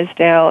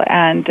Kerrisdale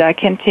and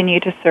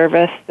continue to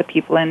service the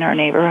people in our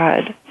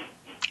neighborhood.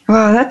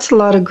 Wow, that's a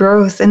lot of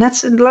growth. And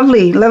that's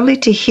lovely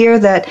to hear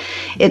that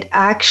it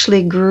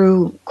actually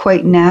grew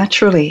quite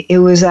naturally. It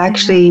was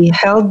actually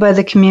held by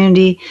the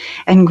community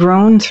and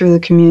grown through the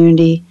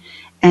community.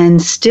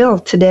 And still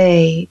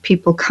today,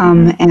 people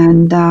come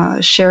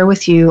and share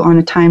with you on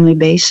a timely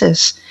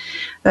basis.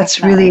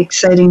 That's really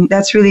exciting.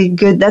 That's really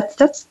good.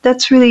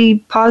 That's really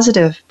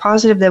positive.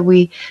 Positive that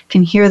we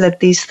can hear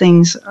that these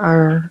things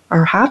are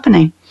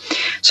happening.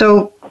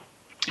 So,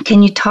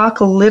 can you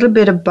talk a little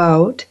bit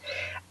about?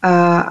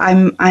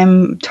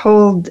 I'm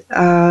told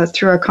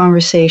through our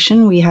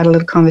conversation, we had a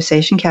little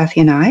conversation, Kathy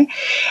and I,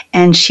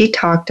 and she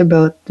talked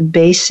about the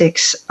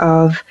basics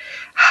of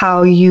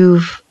how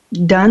you've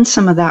done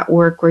some of that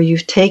work where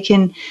you've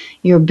taken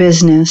your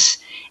business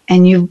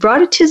and you've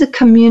brought it to the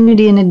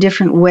community in a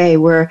different way,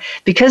 where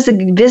because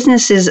the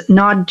business is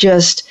not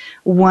just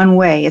one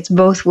way, it's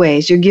both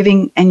ways. You're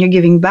giving and you're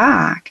giving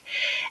back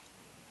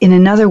in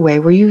another way,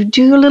 where you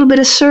do a little bit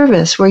of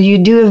service, where you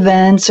do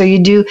events, or you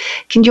do.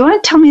 Can you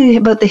want to tell me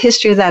about the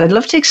history of that? I'd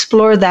love to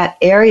explore that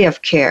area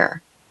of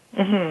care.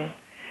 Mm-hmm.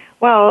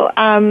 Well,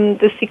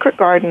 the Secret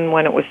Garden,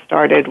 when it was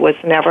started, was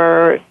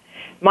never.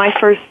 My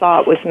first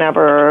thought was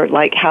never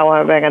like, how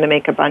am I going to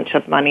make a bunch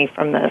of money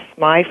from this?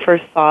 My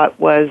first thought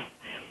was,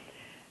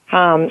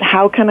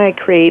 how can I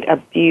create a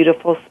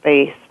beautiful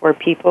space where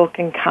people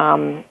can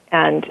come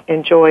and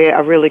enjoy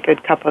a really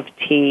good cup of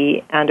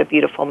tea and a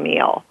beautiful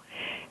meal?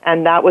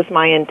 And that was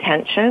my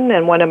intention.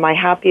 And one of my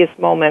happiest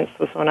moments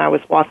was when I was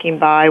walking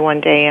by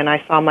one day and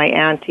I saw my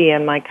auntie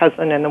and my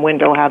cousin in the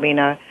window having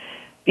a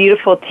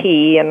beautiful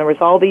tea, and there was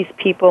all these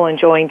people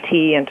enjoying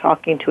tea and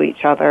talking to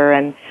each other.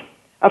 And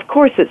of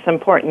course it's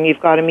important.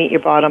 You've got to meet your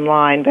bottom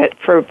line. But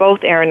for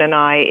both Aaron and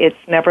I, it's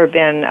never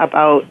been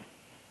about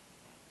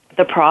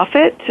the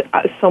profit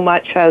so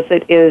much as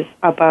it is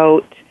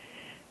about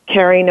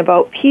caring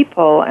about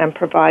people and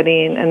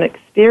providing an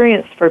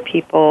experience for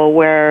people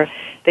where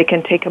they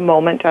can take a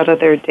moment out of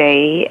their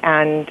day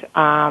and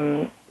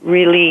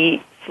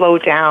really slow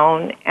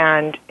down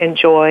and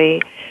enjoy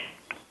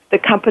the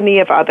company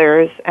of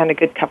others and a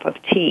good cup of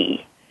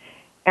tea.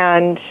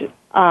 And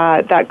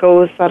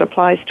that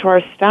applies to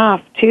our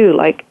staff too.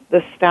 Like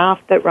the staff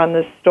that run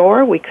the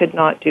store, we could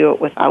not do it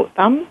without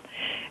them.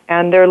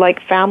 And they're like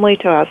family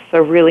to us.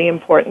 They're really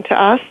important to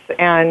us.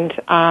 And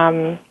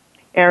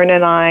Aaron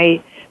and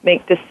I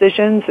make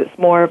decisions. It's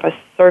more of a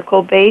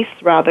circle base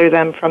rather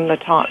than from the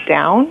top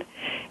down.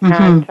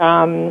 Mm-hmm.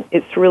 And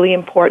it's really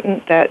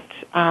important that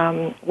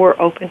we're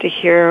open to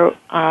hear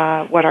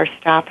what our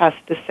staff has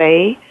to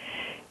say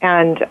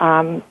and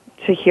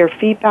to hear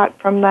feedback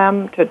from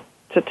them,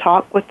 to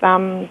talk with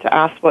them, to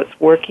ask what's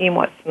working,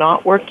 what's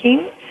not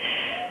working.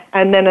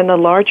 And then in the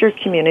larger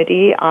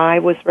community, I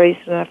was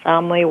raised in a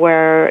family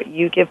where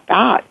you give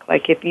back.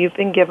 Like if you've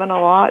been given a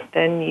lot,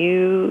 then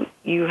you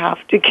have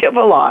to give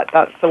a lot.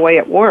 That's the way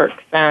it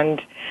works. And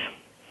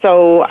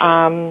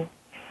so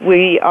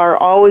we are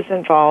always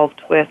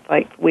involved with,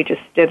 like we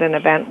just did an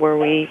event where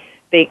we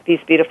baked these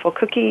beautiful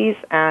cookies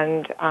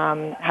and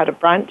had a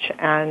brunch,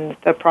 and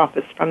the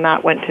profits from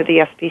that went to the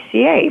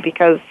SPCA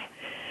because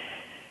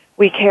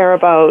we care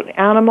about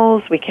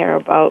animals, we care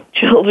about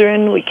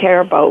children, we care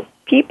about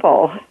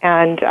people,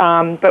 and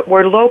but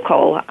we're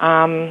local,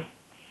 and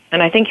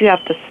I think you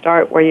have to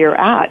start where you're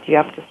at. You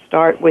have to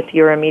start with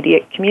your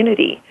immediate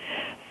community.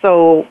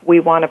 So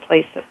we want a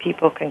place that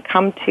people can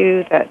come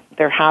to, that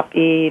they're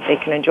happy, they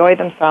can enjoy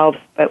themselves,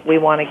 but we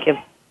want to give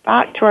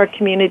back to our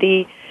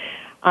community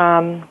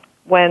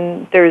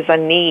when there's a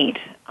need,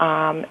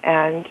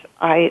 and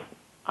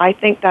I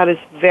think that is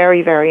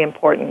very, very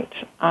important.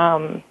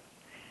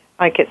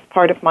 Like it's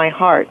part of my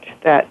heart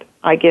that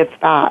I give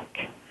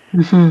back.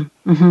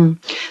 Mm-hmm, mm-hmm.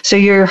 So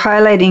you're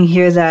highlighting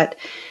here that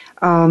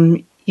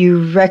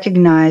you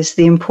recognize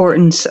the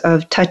importance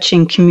of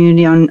touching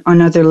community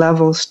on other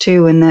levels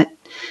too, and that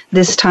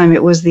this time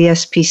it was the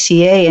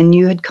SPCA, and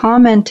you had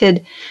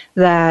commented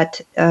that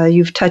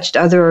you've touched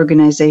other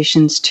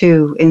organizations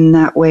too in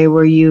that way,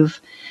 where you've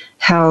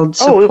held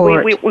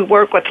support? We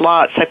work with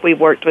lots. Like we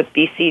worked with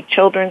BC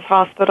Children's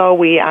Hospital.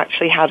 We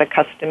actually had a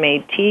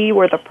custom-made tea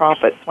where the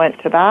profits went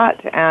to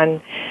that.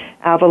 And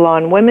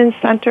Avalon Women's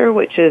Center,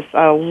 which is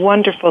a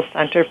wonderful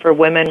center for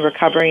women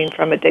recovering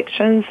from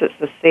addictions. It's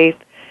a safe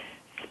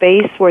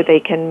space where they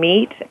can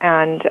meet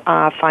and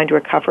find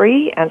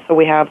recovery. And so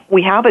we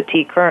have a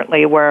tea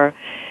currently where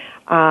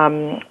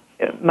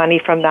money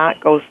from that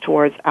goes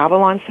towards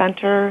Avalon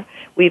Center.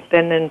 We've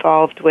been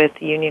involved with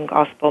the Union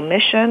Gospel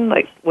Mission,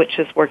 which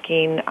is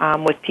working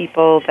with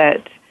people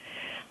that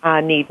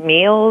need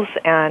meals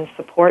and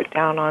support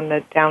down on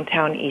the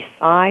downtown east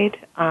side.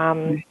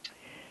 I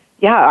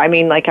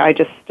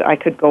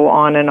could go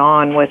on and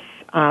on with.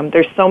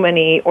 There's so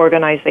many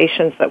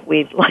organizations that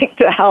we'd like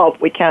to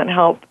help. We can't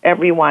help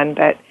everyone,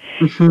 but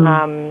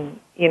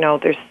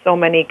there's so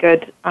many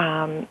good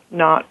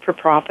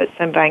not-for-profits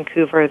in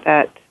Vancouver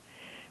that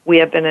we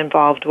have been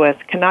involved with.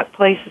 Canuck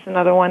Place is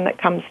another one that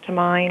comes to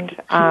mind.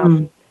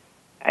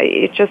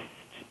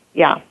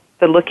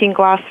 The Looking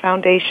Glass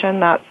Foundation,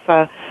 that's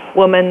a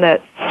woman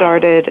that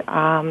started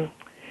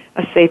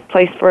a safe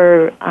place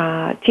for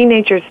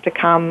teenagers to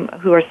come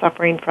who are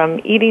suffering from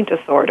eating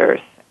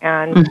disorders.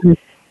 And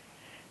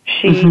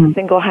she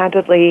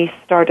single-handedly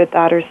started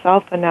that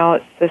herself, and now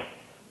it's this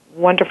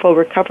wonderful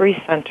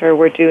recovery center.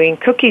 We're doing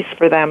cookies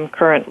for them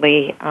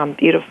currently,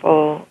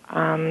 beautiful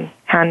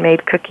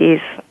handmade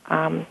cookies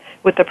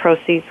with the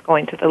proceeds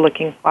going to the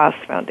Looking Glass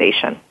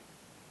Foundation.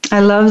 I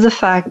love the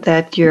fact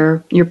that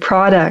your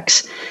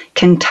products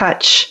can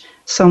touch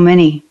so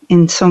many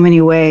in so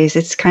many ways.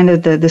 It's kind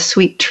of the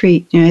sweet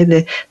treat,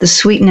 the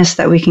sweetness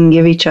that we can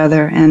give each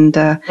other, and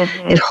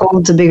it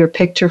holds a bigger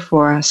picture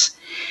for us.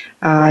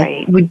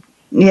 Right.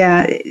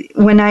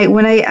 When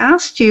I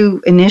asked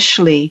you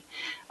initially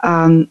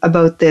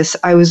about this,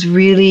 I was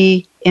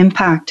really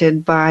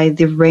impacted by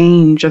the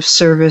range of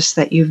service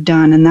that you've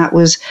done, and that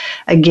was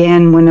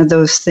again one of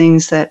those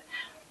things that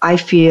I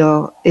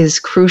feel is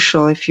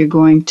crucial. If you're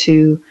going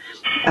to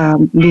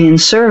be in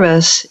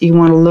service, you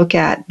want to look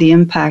at the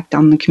impact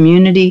on the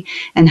community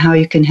and how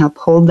you can help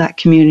hold that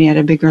community at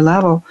a bigger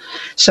level.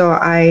 So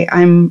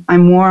I'm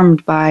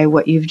warmed by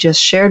what you've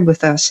just shared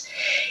with us.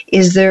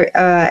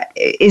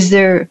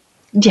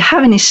 Do you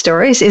have any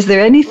stories? Is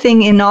there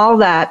anything in all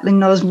that, in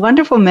those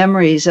wonderful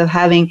memories of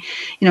having,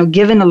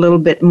 given a little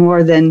bit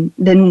more than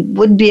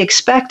would be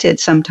expected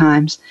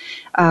sometimes,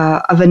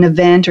 of an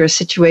event or a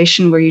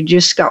situation where you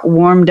just got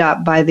warmed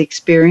up by the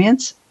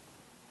experience?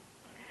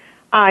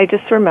 I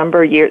just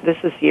remember this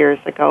is years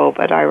ago,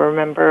 but I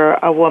remember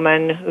a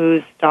woman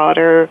whose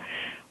daughter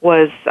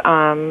was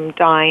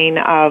dying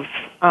of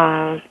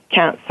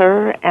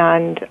cancer,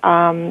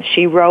 and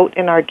she wrote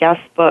in our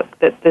guest book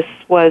that this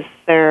was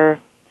their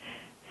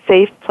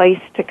safe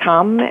place to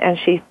come, and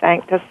she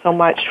thanked us so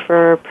much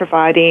for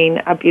providing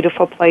a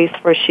beautiful place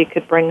where she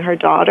could bring her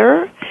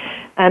daughter,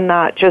 and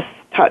that just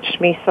touched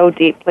me so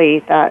deeply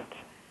that,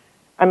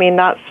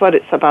 that's what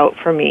it's about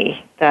for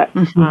me, that,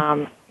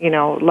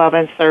 love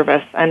and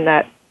service, and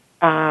that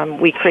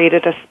we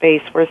created a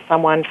space where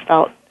someone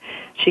felt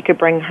she could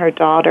bring her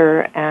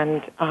daughter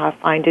and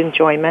find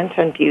enjoyment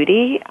and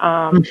beauty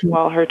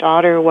while her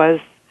daughter was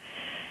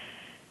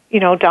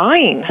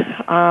dying.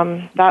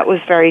 That was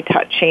very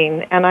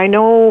touching. And I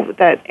know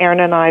that Aaron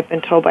and I have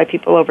been told by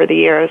people over the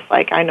years,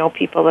 I know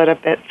people that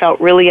have felt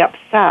really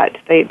upset.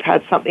 They've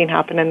had something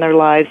happen in their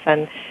lives,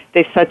 and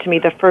they've said to me,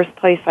 the first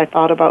place I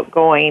thought about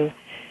going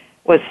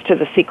was to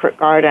the Secret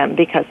Garden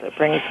because it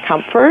brings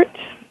comfort.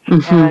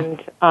 And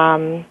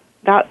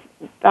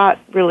that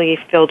really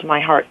filled my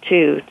heart,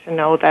 too, to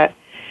know that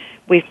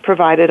we've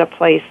provided a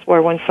place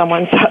where when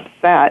someone's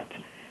upset,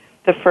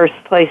 the first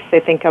place they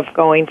think of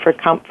going for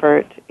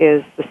comfort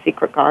is the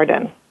Secret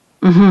Garden.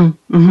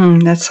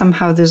 That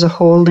somehow there's a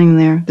holding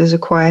there. There's a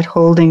quiet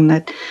holding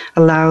that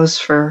allows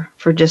for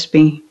just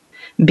being.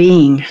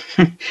 And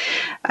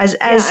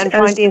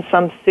finding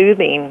some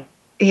soothing.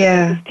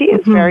 Yeah. Tea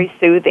is very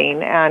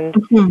soothing, and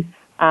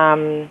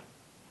I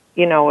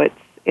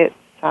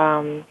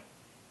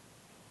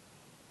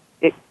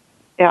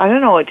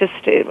don't know.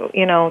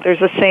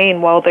 There's a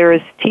saying: "While there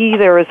is tea,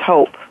 there is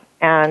hope."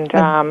 And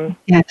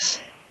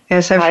yes,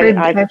 I've heard.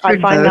 I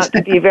find those.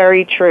 that to be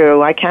very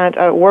true.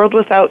 A world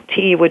without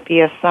tea would be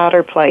a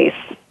sadder place.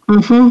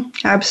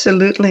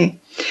 Absolutely.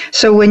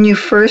 So when you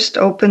first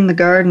opened the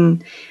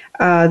garden,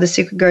 the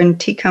Secret Garden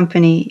Tea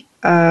Company,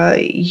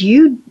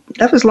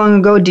 that was long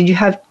ago. Did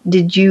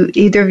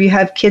either of you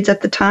have kids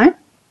at the time?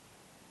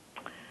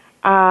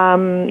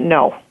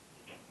 No.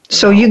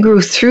 So you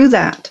grew through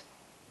that.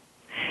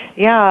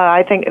 Yeah,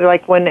 I think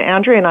when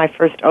Andrea and I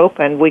first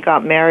opened, we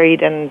got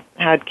married and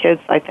had kids,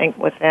 I think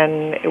it was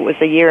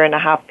a 1.5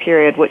 year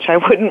period, which I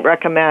wouldn't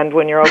recommend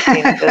when you're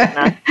opening a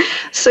business.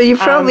 So you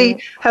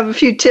probably have a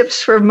few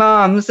tips for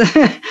moms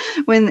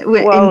in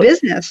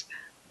business.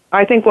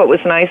 I think what was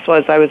nice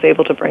was I was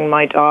able to bring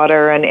my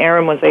daughter, and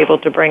Erin was able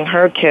to bring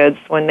her kids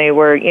when they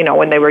were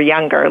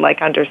younger,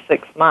 under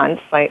 6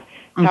 months.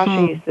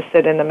 Tasha used to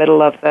sit in the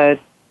middle of the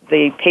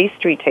the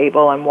pastry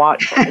table and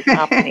watch what is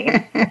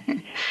happening.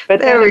 But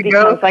there then it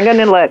becomes, I'm going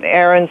to let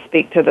Erin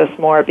speak to this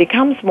more. It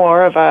becomes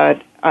more of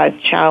a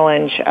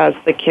challenge as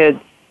the kids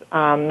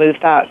move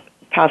past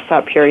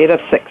that period of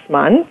 6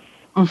 months.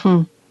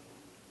 Mm-hmm.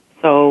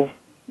 So,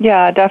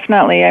 yeah,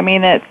 definitely. I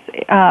mean, it's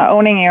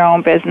owning your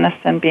own business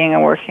and being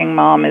a working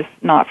mom is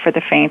not for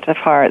the faint of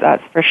heart,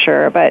 that's for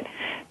sure. But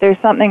there's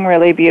something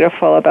really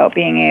beautiful about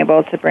being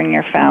able to bring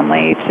your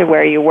family to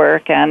where you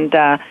work, and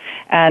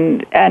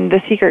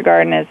the Secret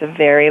Garden is a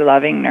very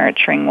loving,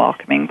 nurturing,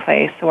 welcoming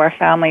place. So our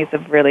families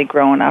have really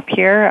grown up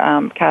here.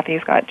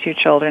 Kathy's got 2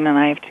 children, and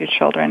I have 2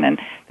 children, and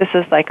this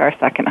is like our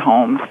second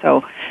home.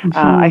 So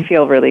I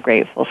feel really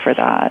grateful for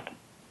that.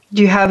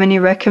 Do you have any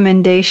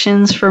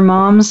recommendations for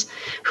moms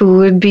who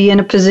would be in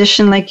a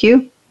position like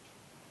you?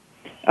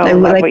 Oh,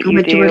 love what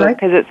you do,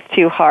 because it's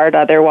too hard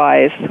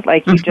otherwise.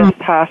 Like, you just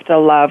have to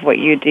love what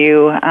you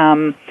do,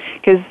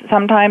 because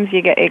sometimes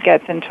it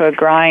gets into a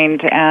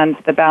grind, and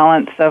the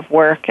balance of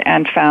work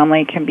and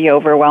family can be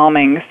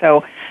overwhelming.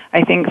 So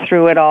I think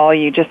through it all,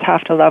 you just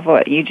have to love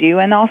what you do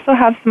and also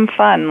have some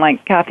fun.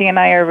 Like, Kathy and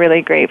I are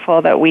really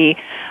grateful that we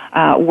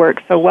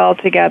work so well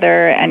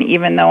together, and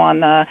even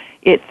though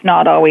it's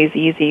not always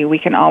easy, we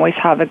can always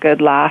have a good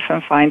laugh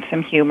and find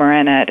some humor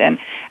in it.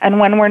 And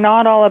when we're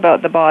not all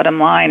about the bottom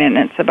line and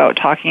it's about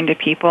talking to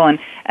people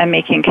and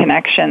making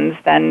connections,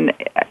 then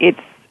it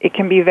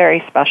can be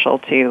very special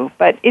too.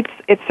 But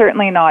it's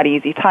certainly not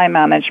easy. Time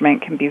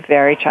management can be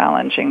very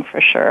challenging for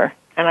sure.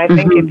 And I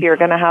think if you're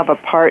going to have a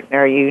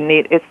partner,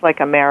 it's like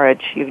a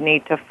marriage. You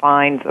need to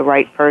find the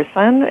right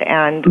person.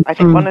 And I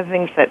think one of the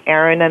things that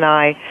Erin and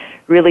I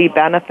really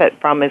benefit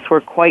from is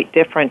we're quite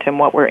different in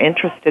what we're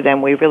interested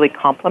in. We really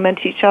complement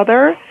each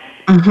other.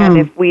 And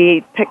if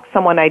we pick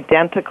someone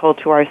identical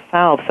to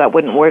ourselves, that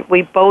wouldn't work.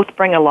 We both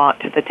bring a lot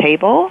to the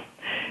table.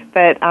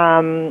 But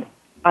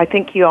I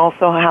think you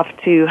also have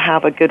to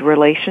have a good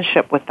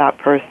relationship with that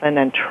person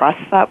and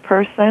trust that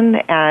person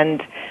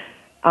and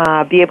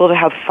be able to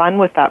have fun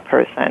with that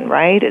person,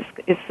 right?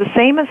 It's the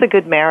same as a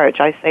good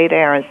marriage. I say to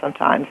Erin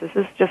sometimes, this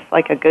is just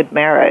like a good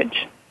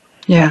marriage.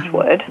 Yeah.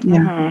 Would.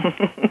 Yeah.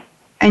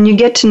 And you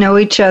get to know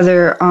each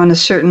other on a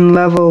certain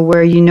level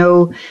where you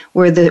know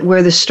where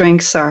the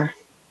strengths are,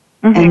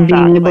 and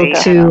being able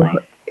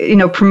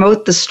to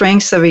promote the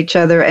strengths of each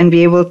other and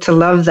be able to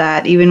love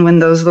that even when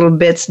those little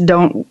bits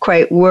don't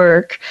quite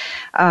work.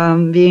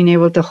 Being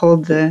able to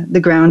hold the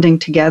grounding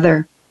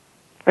together.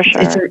 For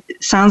sure.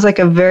 It sounds like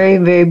a very,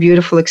 very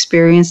beautiful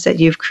experience that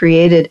you've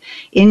created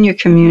in your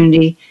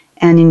community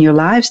and in your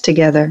lives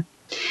together.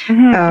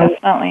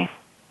 Definitely.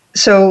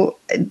 So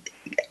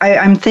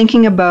I'm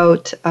thinking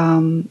about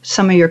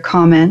some of your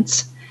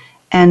comments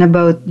and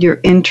about your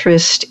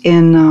interest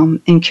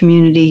in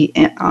community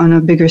on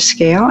a bigger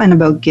scale, and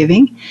about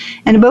giving,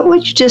 and about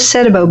what you just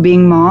said about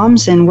being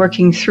moms and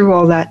working through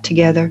all that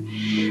together.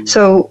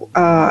 So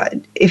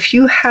if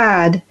you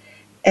had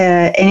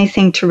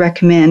anything to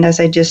recommend, as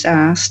I just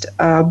asked,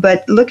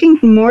 but looking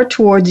more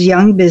towards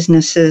young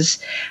businesses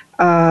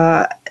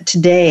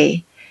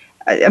today,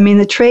 I mean,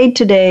 the trade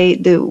today,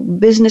 the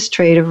business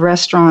trade of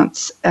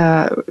restaurants,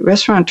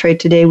 restaurant trade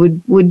today,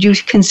 would you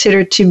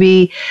consider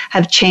to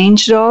have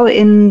changed at all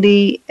in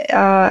the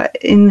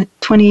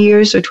 20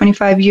 years or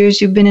 25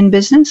 years you've been in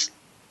business?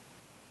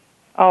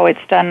 Oh, it's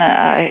done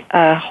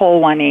a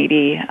whole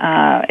 180.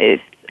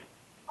 It's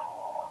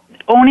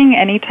owning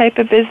any type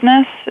of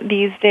business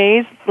these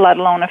days, let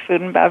alone a food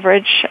and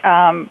beverage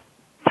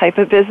type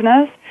of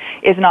business,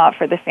 is not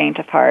for the faint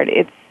of heart.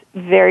 It's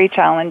very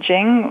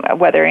challenging,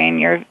 whether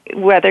you're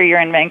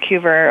in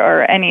Vancouver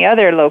or any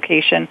other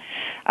location.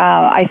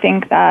 I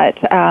think that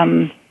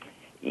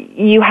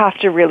you have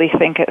to really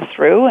think it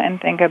through and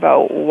think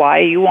about why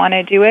you want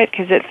to do it,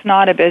 because it's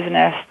not a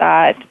business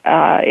that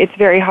it's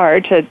very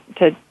hard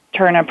to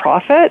turn a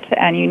profit,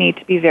 and you need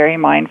to be very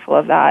mindful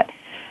of that.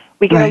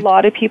 We get a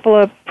lot of people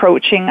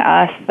approaching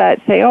us that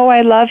say, "Oh,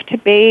 I love to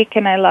bake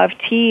and I love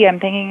tea.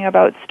 I'm thinking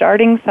about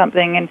starting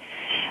something."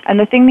 And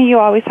the thing that you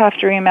always have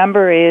to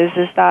remember is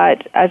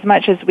that as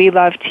much as we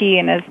love tea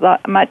and as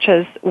much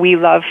as we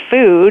love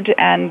food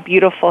and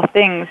beautiful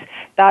things,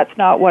 that's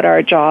not what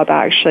our job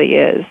actually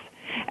is.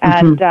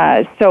 And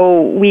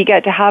so we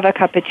get to have a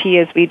cup of tea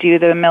as we do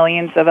the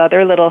millions of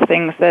other little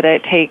things that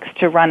it takes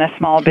to run a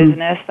small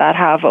business that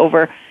have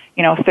over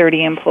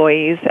 30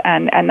 employees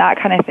and that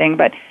kind of thing.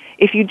 But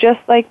if you just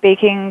like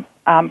baking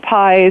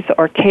pies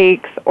or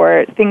cakes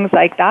or things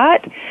like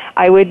that,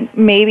 I would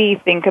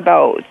maybe think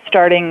about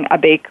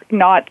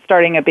not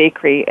starting a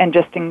bakery and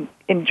just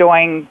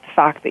enjoying the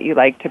fact that you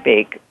like to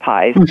bake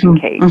pies and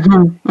cakes.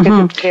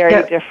 Because it's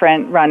very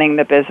different running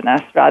the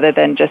business rather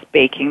than just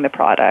baking the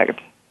product.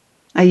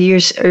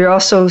 You're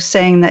also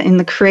saying that in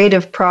the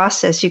creative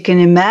process, you can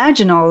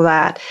imagine all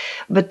that,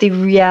 but the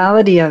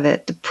reality of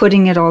it, the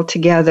putting it all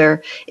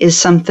together, is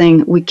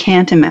something we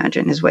can't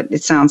imagine, is what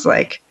it sounds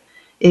like.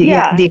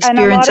 The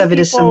experience of it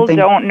is something. And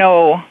a lot of people don't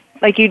know,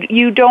 like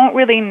you don't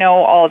really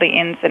know all the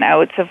ins and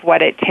outs of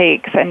what it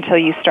takes until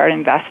you start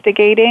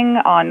investigating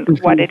on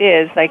what it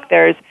is. Like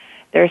there's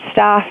there's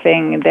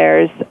staffing,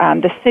 there's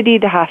the city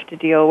to have to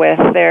deal with,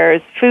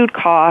 there's food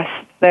costs,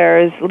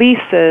 there's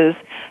leases,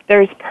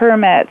 there's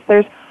permits,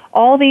 there's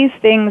all these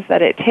things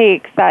that it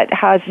takes that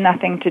has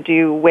nothing to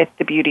do with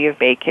the beauty of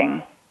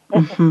baking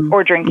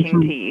or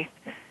drinking tea.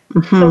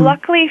 So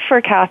luckily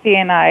for Kathy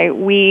and I,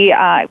 we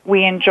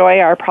enjoy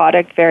our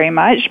product very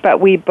much,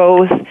 but we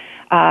both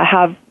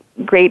have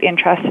great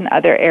interest in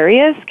other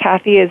areas.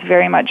 Kathy is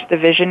very much the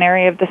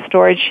visionary of the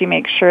storage. She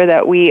makes sure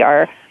that we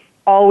are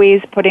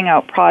always putting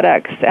out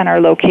products, and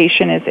our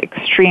location is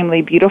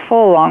extremely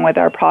beautiful along with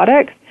our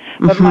products.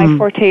 But my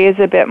forte is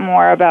a bit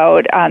more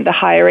about the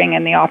hiring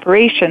and the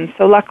operations.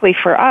 So luckily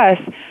for us,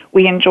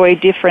 we enjoy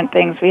different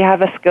things. We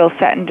have a skill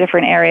set in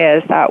different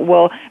areas that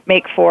will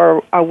make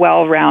for a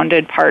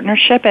well-rounded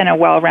partnership and a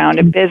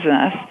well-rounded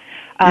business.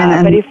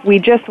 But if we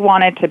just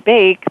wanted to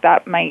bake,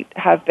 that might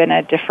have been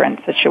a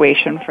different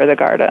situation for the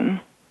garden.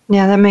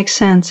 Yeah, that makes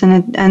sense.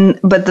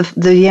 But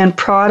the end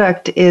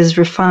product is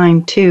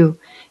refined too,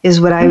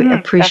 is what I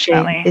appreciate.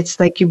 Definitely. It's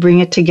like you bring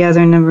it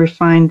together in a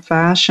refined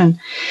fashion.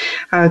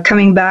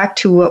 Coming back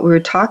to what we were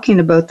talking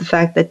about, the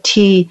fact that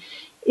tea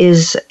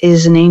is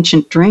an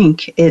ancient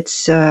drink.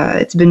 It's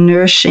been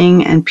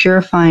nourishing and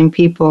purifying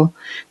people.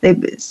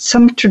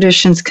 Some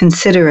traditions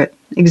consider it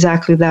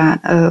exactly that,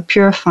 a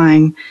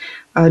purifying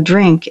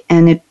drink,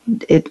 and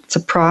it's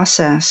a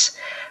process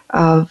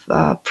of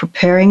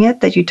preparing it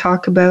that you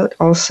talk about.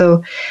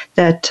 Also,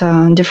 that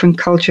different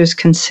cultures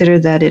consider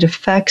that it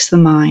affects the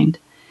mind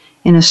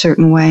in a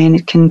certain way, and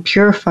it can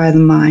purify the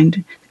mind.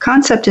 The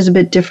concept is a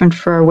bit different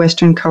for our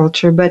Western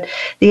culture, but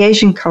the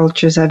Asian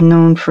cultures I've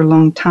known for a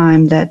long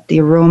time that the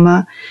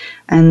aroma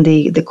and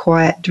the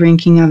quiet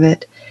drinking of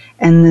it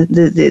and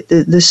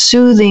the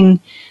soothing,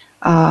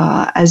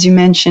 as you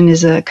mentioned,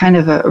 is a kind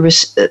of a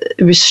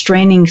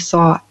restraining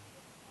thought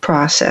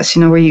process,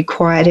 where you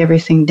quiet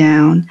everything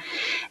down,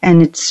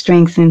 and it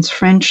strengthens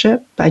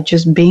friendship by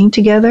just being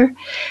together.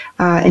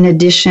 In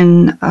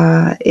addition,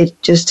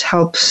 it just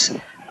helps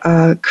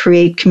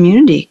create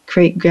community,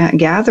 create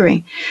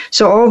gathering.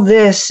 So all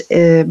this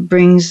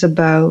brings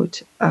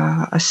about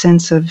a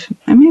sense of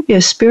maybe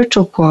a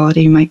spiritual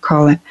quality, you might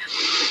call it.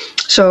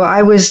 So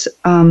I was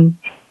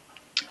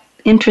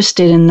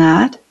interested in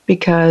that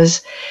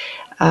because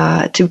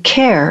to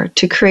care,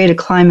 to create a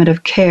climate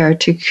of care,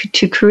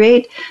 to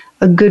create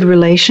a good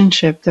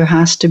relationship, there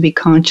has to be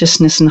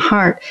consciousness and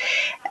heart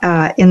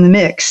in the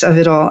mix of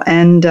it all.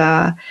 And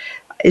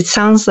it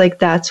sounds like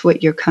that's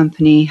what your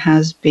company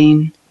has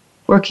been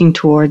working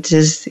towards,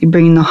 is you're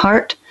bringing the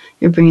heart,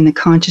 you're bringing the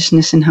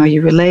consciousness in how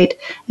you relate,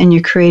 and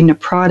you're creating a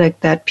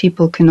product that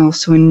people can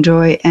also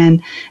enjoy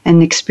and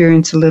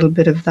experience a little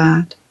bit of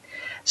that.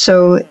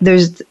 So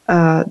there's,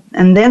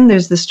 and then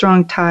there's the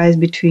strong ties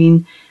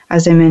between,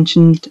 as I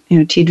mentioned,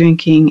 tea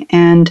drinking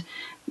and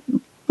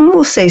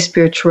we'll say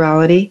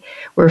spirituality,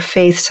 where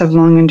faiths have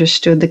long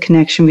understood the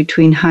connection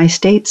between high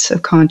states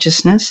of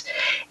consciousness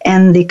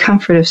and the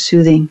comfort of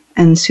soothing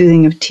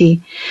of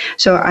tea.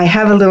 So I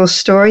have a little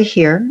story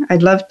here.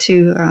 I'd love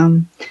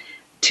to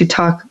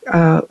talk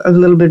a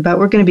little bit about.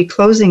 We're going to be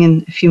closing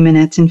in a few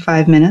minutes, in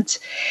 5 minutes,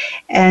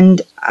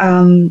 and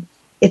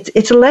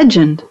it's a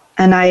legend.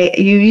 And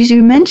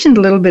you mentioned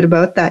a little bit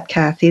about that,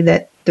 Kathy,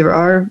 that there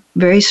are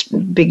very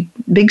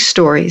big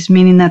stories,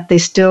 meaning that they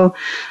still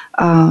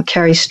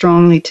carry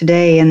strongly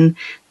today. And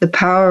the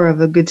power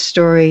of a good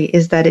story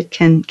is that it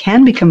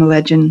can become a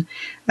legend.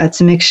 It's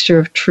a mixture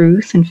of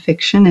truth and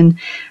fiction,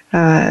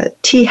 and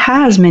tea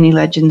has many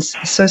legends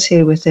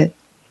associated with it.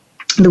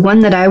 The one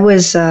that I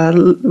was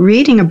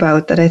reading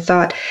about that I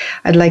thought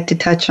I'd like to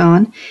touch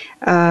on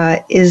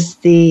is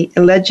the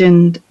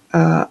legend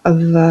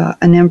of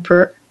an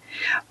emperor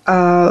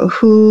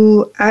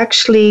who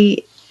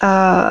actually...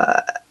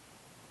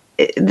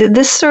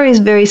 this story is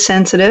very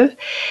sensitive.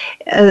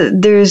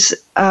 There's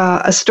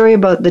a story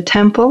about the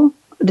temple.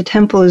 The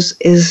temple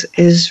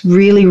is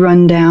really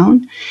run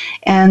down,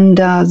 and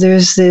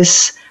there's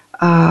this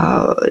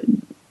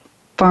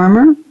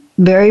farmer,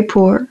 very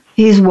poor.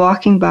 He's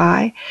walking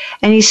by,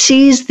 and he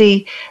sees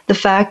the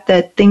fact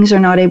that things are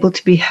not able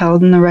to be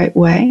held in the right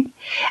way,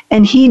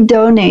 and he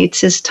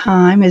donates his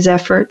time, his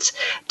efforts,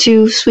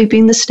 to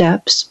sweeping the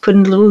steps,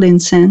 putting a little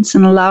incense,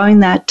 and allowing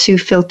that to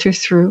filter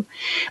through.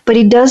 But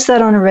he does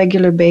that on a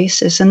regular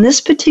basis, and this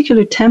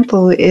particular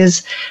temple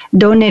is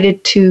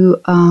donated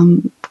to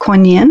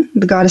Kuan Yin,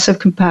 the goddess of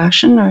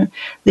compassion, or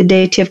the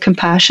deity of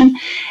compassion,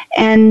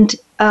 and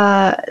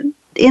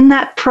in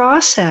that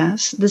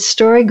process, the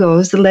story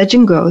goes, the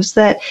legend goes,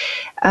 that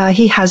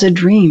he has a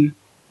dream.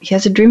 He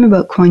has a dream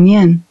about Kuan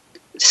Yin,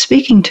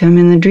 speaking to him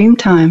in the dream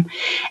time.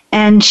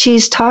 And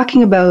she's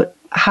talking about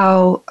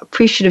how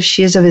appreciative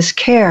she is of his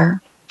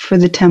care for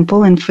the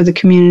temple and for the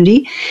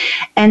community,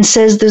 and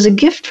says there's a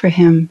gift for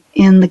him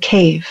in the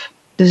cave.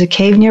 There's a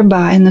cave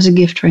nearby, and there's a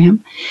gift for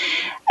him.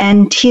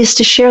 And he is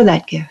to share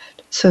that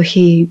gift. So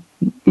he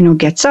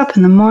gets up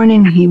in the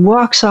morning, he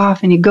walks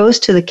off, and he goes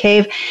to the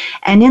cave,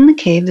 and in the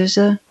cave there's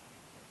a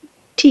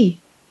tea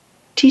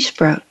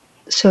sprout.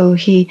 So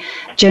he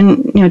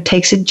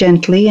takes it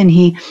gently, and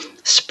he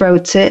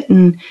sprouts it,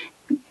 and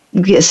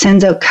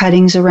sends out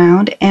cuttings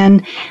around.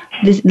 And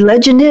the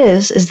legend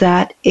is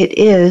that it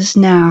is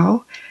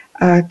now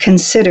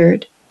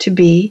considered to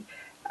be,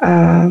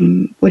 a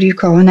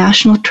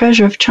national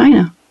treasure of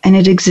China. And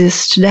it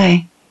exists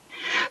today.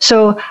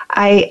 So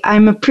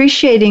I'm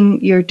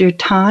appreciating your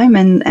time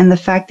and the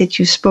fact that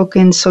you've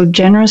spoken so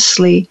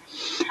generously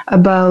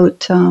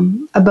about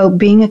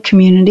being a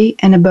community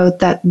and about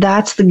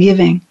that's the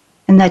giving,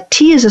 and that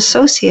tea is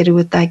associated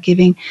with that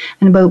giving,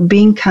 and about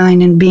being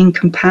kind and being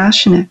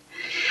compassionate.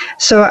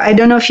 So I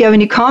don't know if you have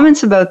any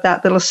comments about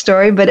that little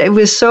story, but it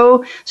was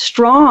so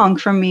strong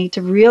for me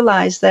to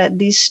realize that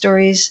these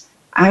stories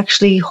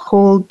actually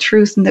hold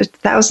truth and they're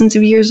thousands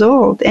of years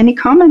old. Any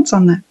comments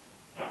on that?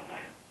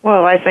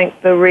 Well, I think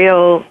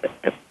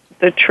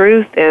the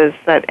truth is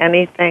that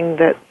anything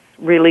that's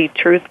really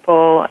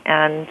truthful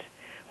and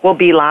will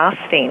be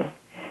lasting.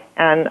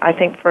 And I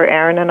think for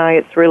Aaron and I,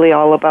 it's really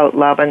all about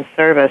love and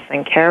service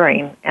and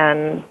caring.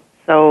 And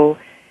so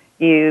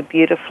you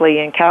beautifully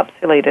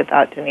encapsulated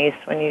that, Denise,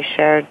 when you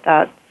shared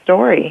that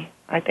story.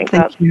 I think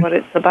that's what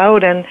it's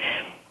about. And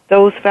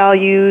those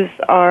values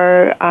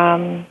are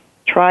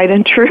tried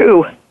and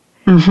true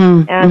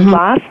and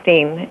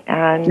lasting.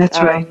 And that's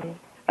right.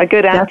 A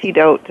good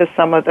antidote to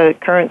some of the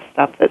current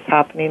stuff that's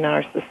happening in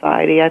our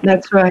society. I think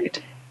that's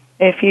right.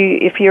 If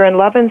you're in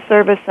love and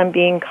service and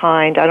being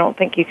kind, I don't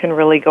think you can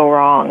really go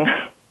wrong.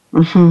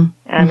 And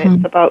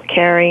it's about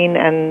caring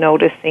and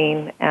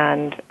noticing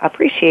and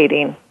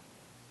appreciating.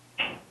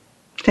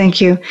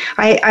 Thank you.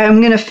 I'm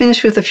going to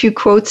finish with a few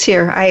quotes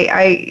here.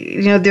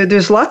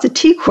 There's lots of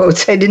tea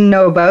quotes I didn't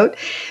know about,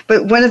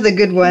 but one of the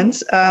good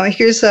ones,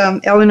 here's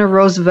Eleanor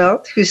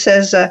Roosevelt, who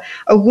says,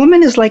 a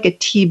woman is like a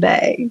tea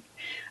bag.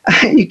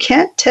 You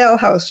can't tell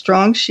how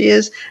strong she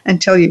is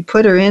until you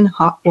put her in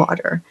hot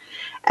water.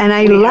 And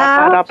I laughed. We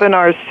have that up in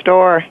our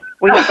store.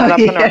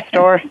 In our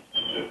store.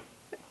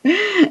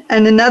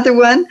 And another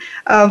one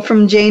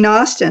from Jane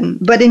Austen.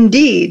 But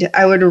indeed,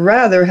 I would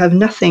rather have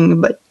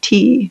nothing but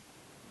tea.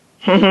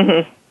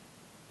 And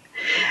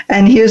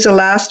here's the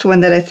last one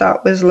that I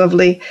thought was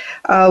lovely.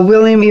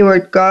 William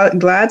Ewart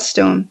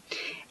Gladstone.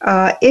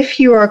 If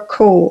you are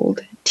cold,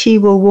 tea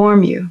will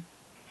warm you.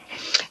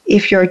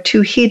 If you're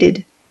too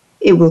heated,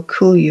 it will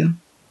cool you.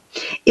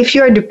 If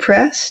you're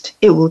depressed,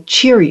 it will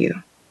cheer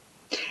you.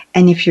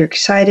 And if you're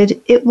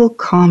excited, it will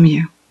calm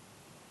you.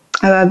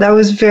 That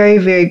was very,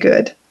 very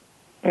good.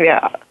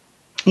 Yeah.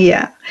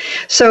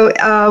 So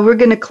we're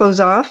going to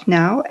close off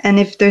now. And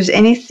if there's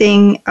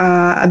anything,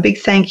 a big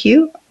thank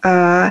you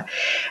to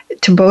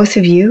both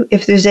of you.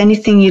 If there's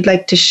anything you'd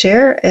like to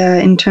share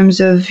in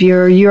terms of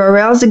your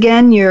URLs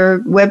again, your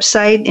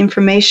website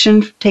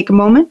information, take a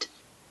moment.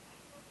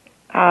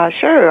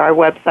 Sure. Our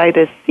website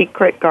is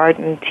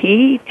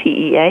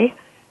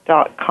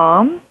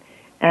secretgardentea.com,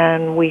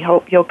 and we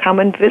hope you'll come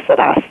and visit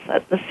us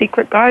at the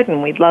Secret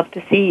Garden. We'd love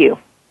to see you.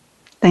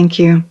 Thank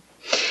you.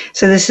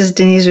 So this is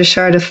Denise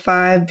Richard of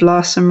Five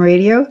Blossom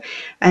Radio.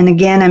 And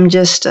again, I'm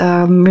just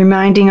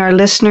reminding our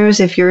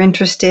listeners, if you're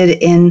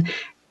interested in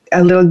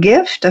a little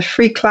gift, a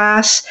free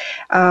class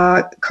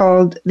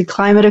called The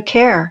Climate of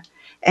Care.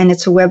 And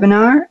it's a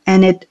webinar,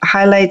 and it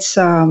highlights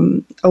a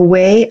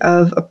way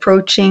of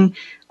approaching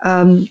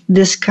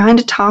this kind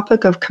of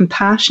topic of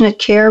compassionate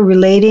care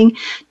relating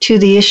to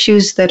the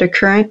issues that are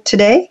current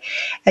today.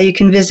 You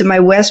can visit my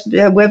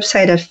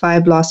website at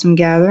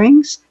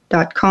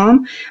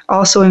fiveblossomgatherings.com.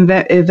 Also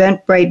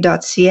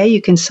eventbrite.ca.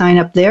 You can sign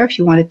up there if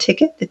you want a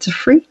ticket. It's a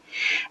free.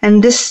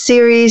 And this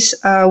series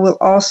will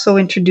also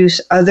introduce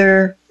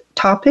other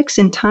topics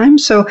in time.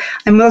 So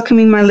I'm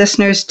welcoming my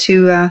listeners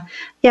to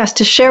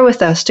share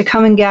with us, to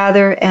come and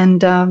gather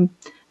and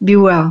be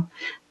well.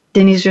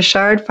 Denise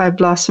Richard, Five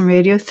Blossom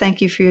Radio, thank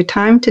you for your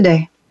time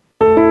today.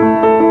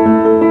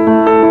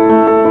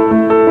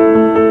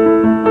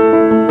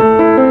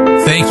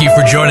 Thank you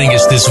for joining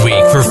us this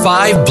week for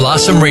Five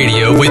Blossom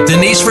Radio with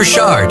Denise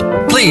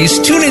Richard. Please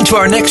tune into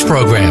our next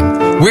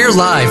program. We're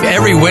live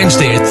every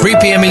Wednesday at 3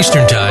 p.m.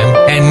 Eastern Time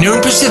and noon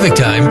Pacific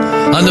Time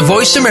on the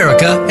Voice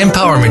America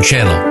Empowerment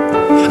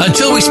Channel.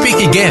 Until we speak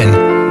again,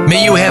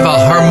 may you have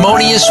a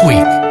harmonious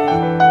week.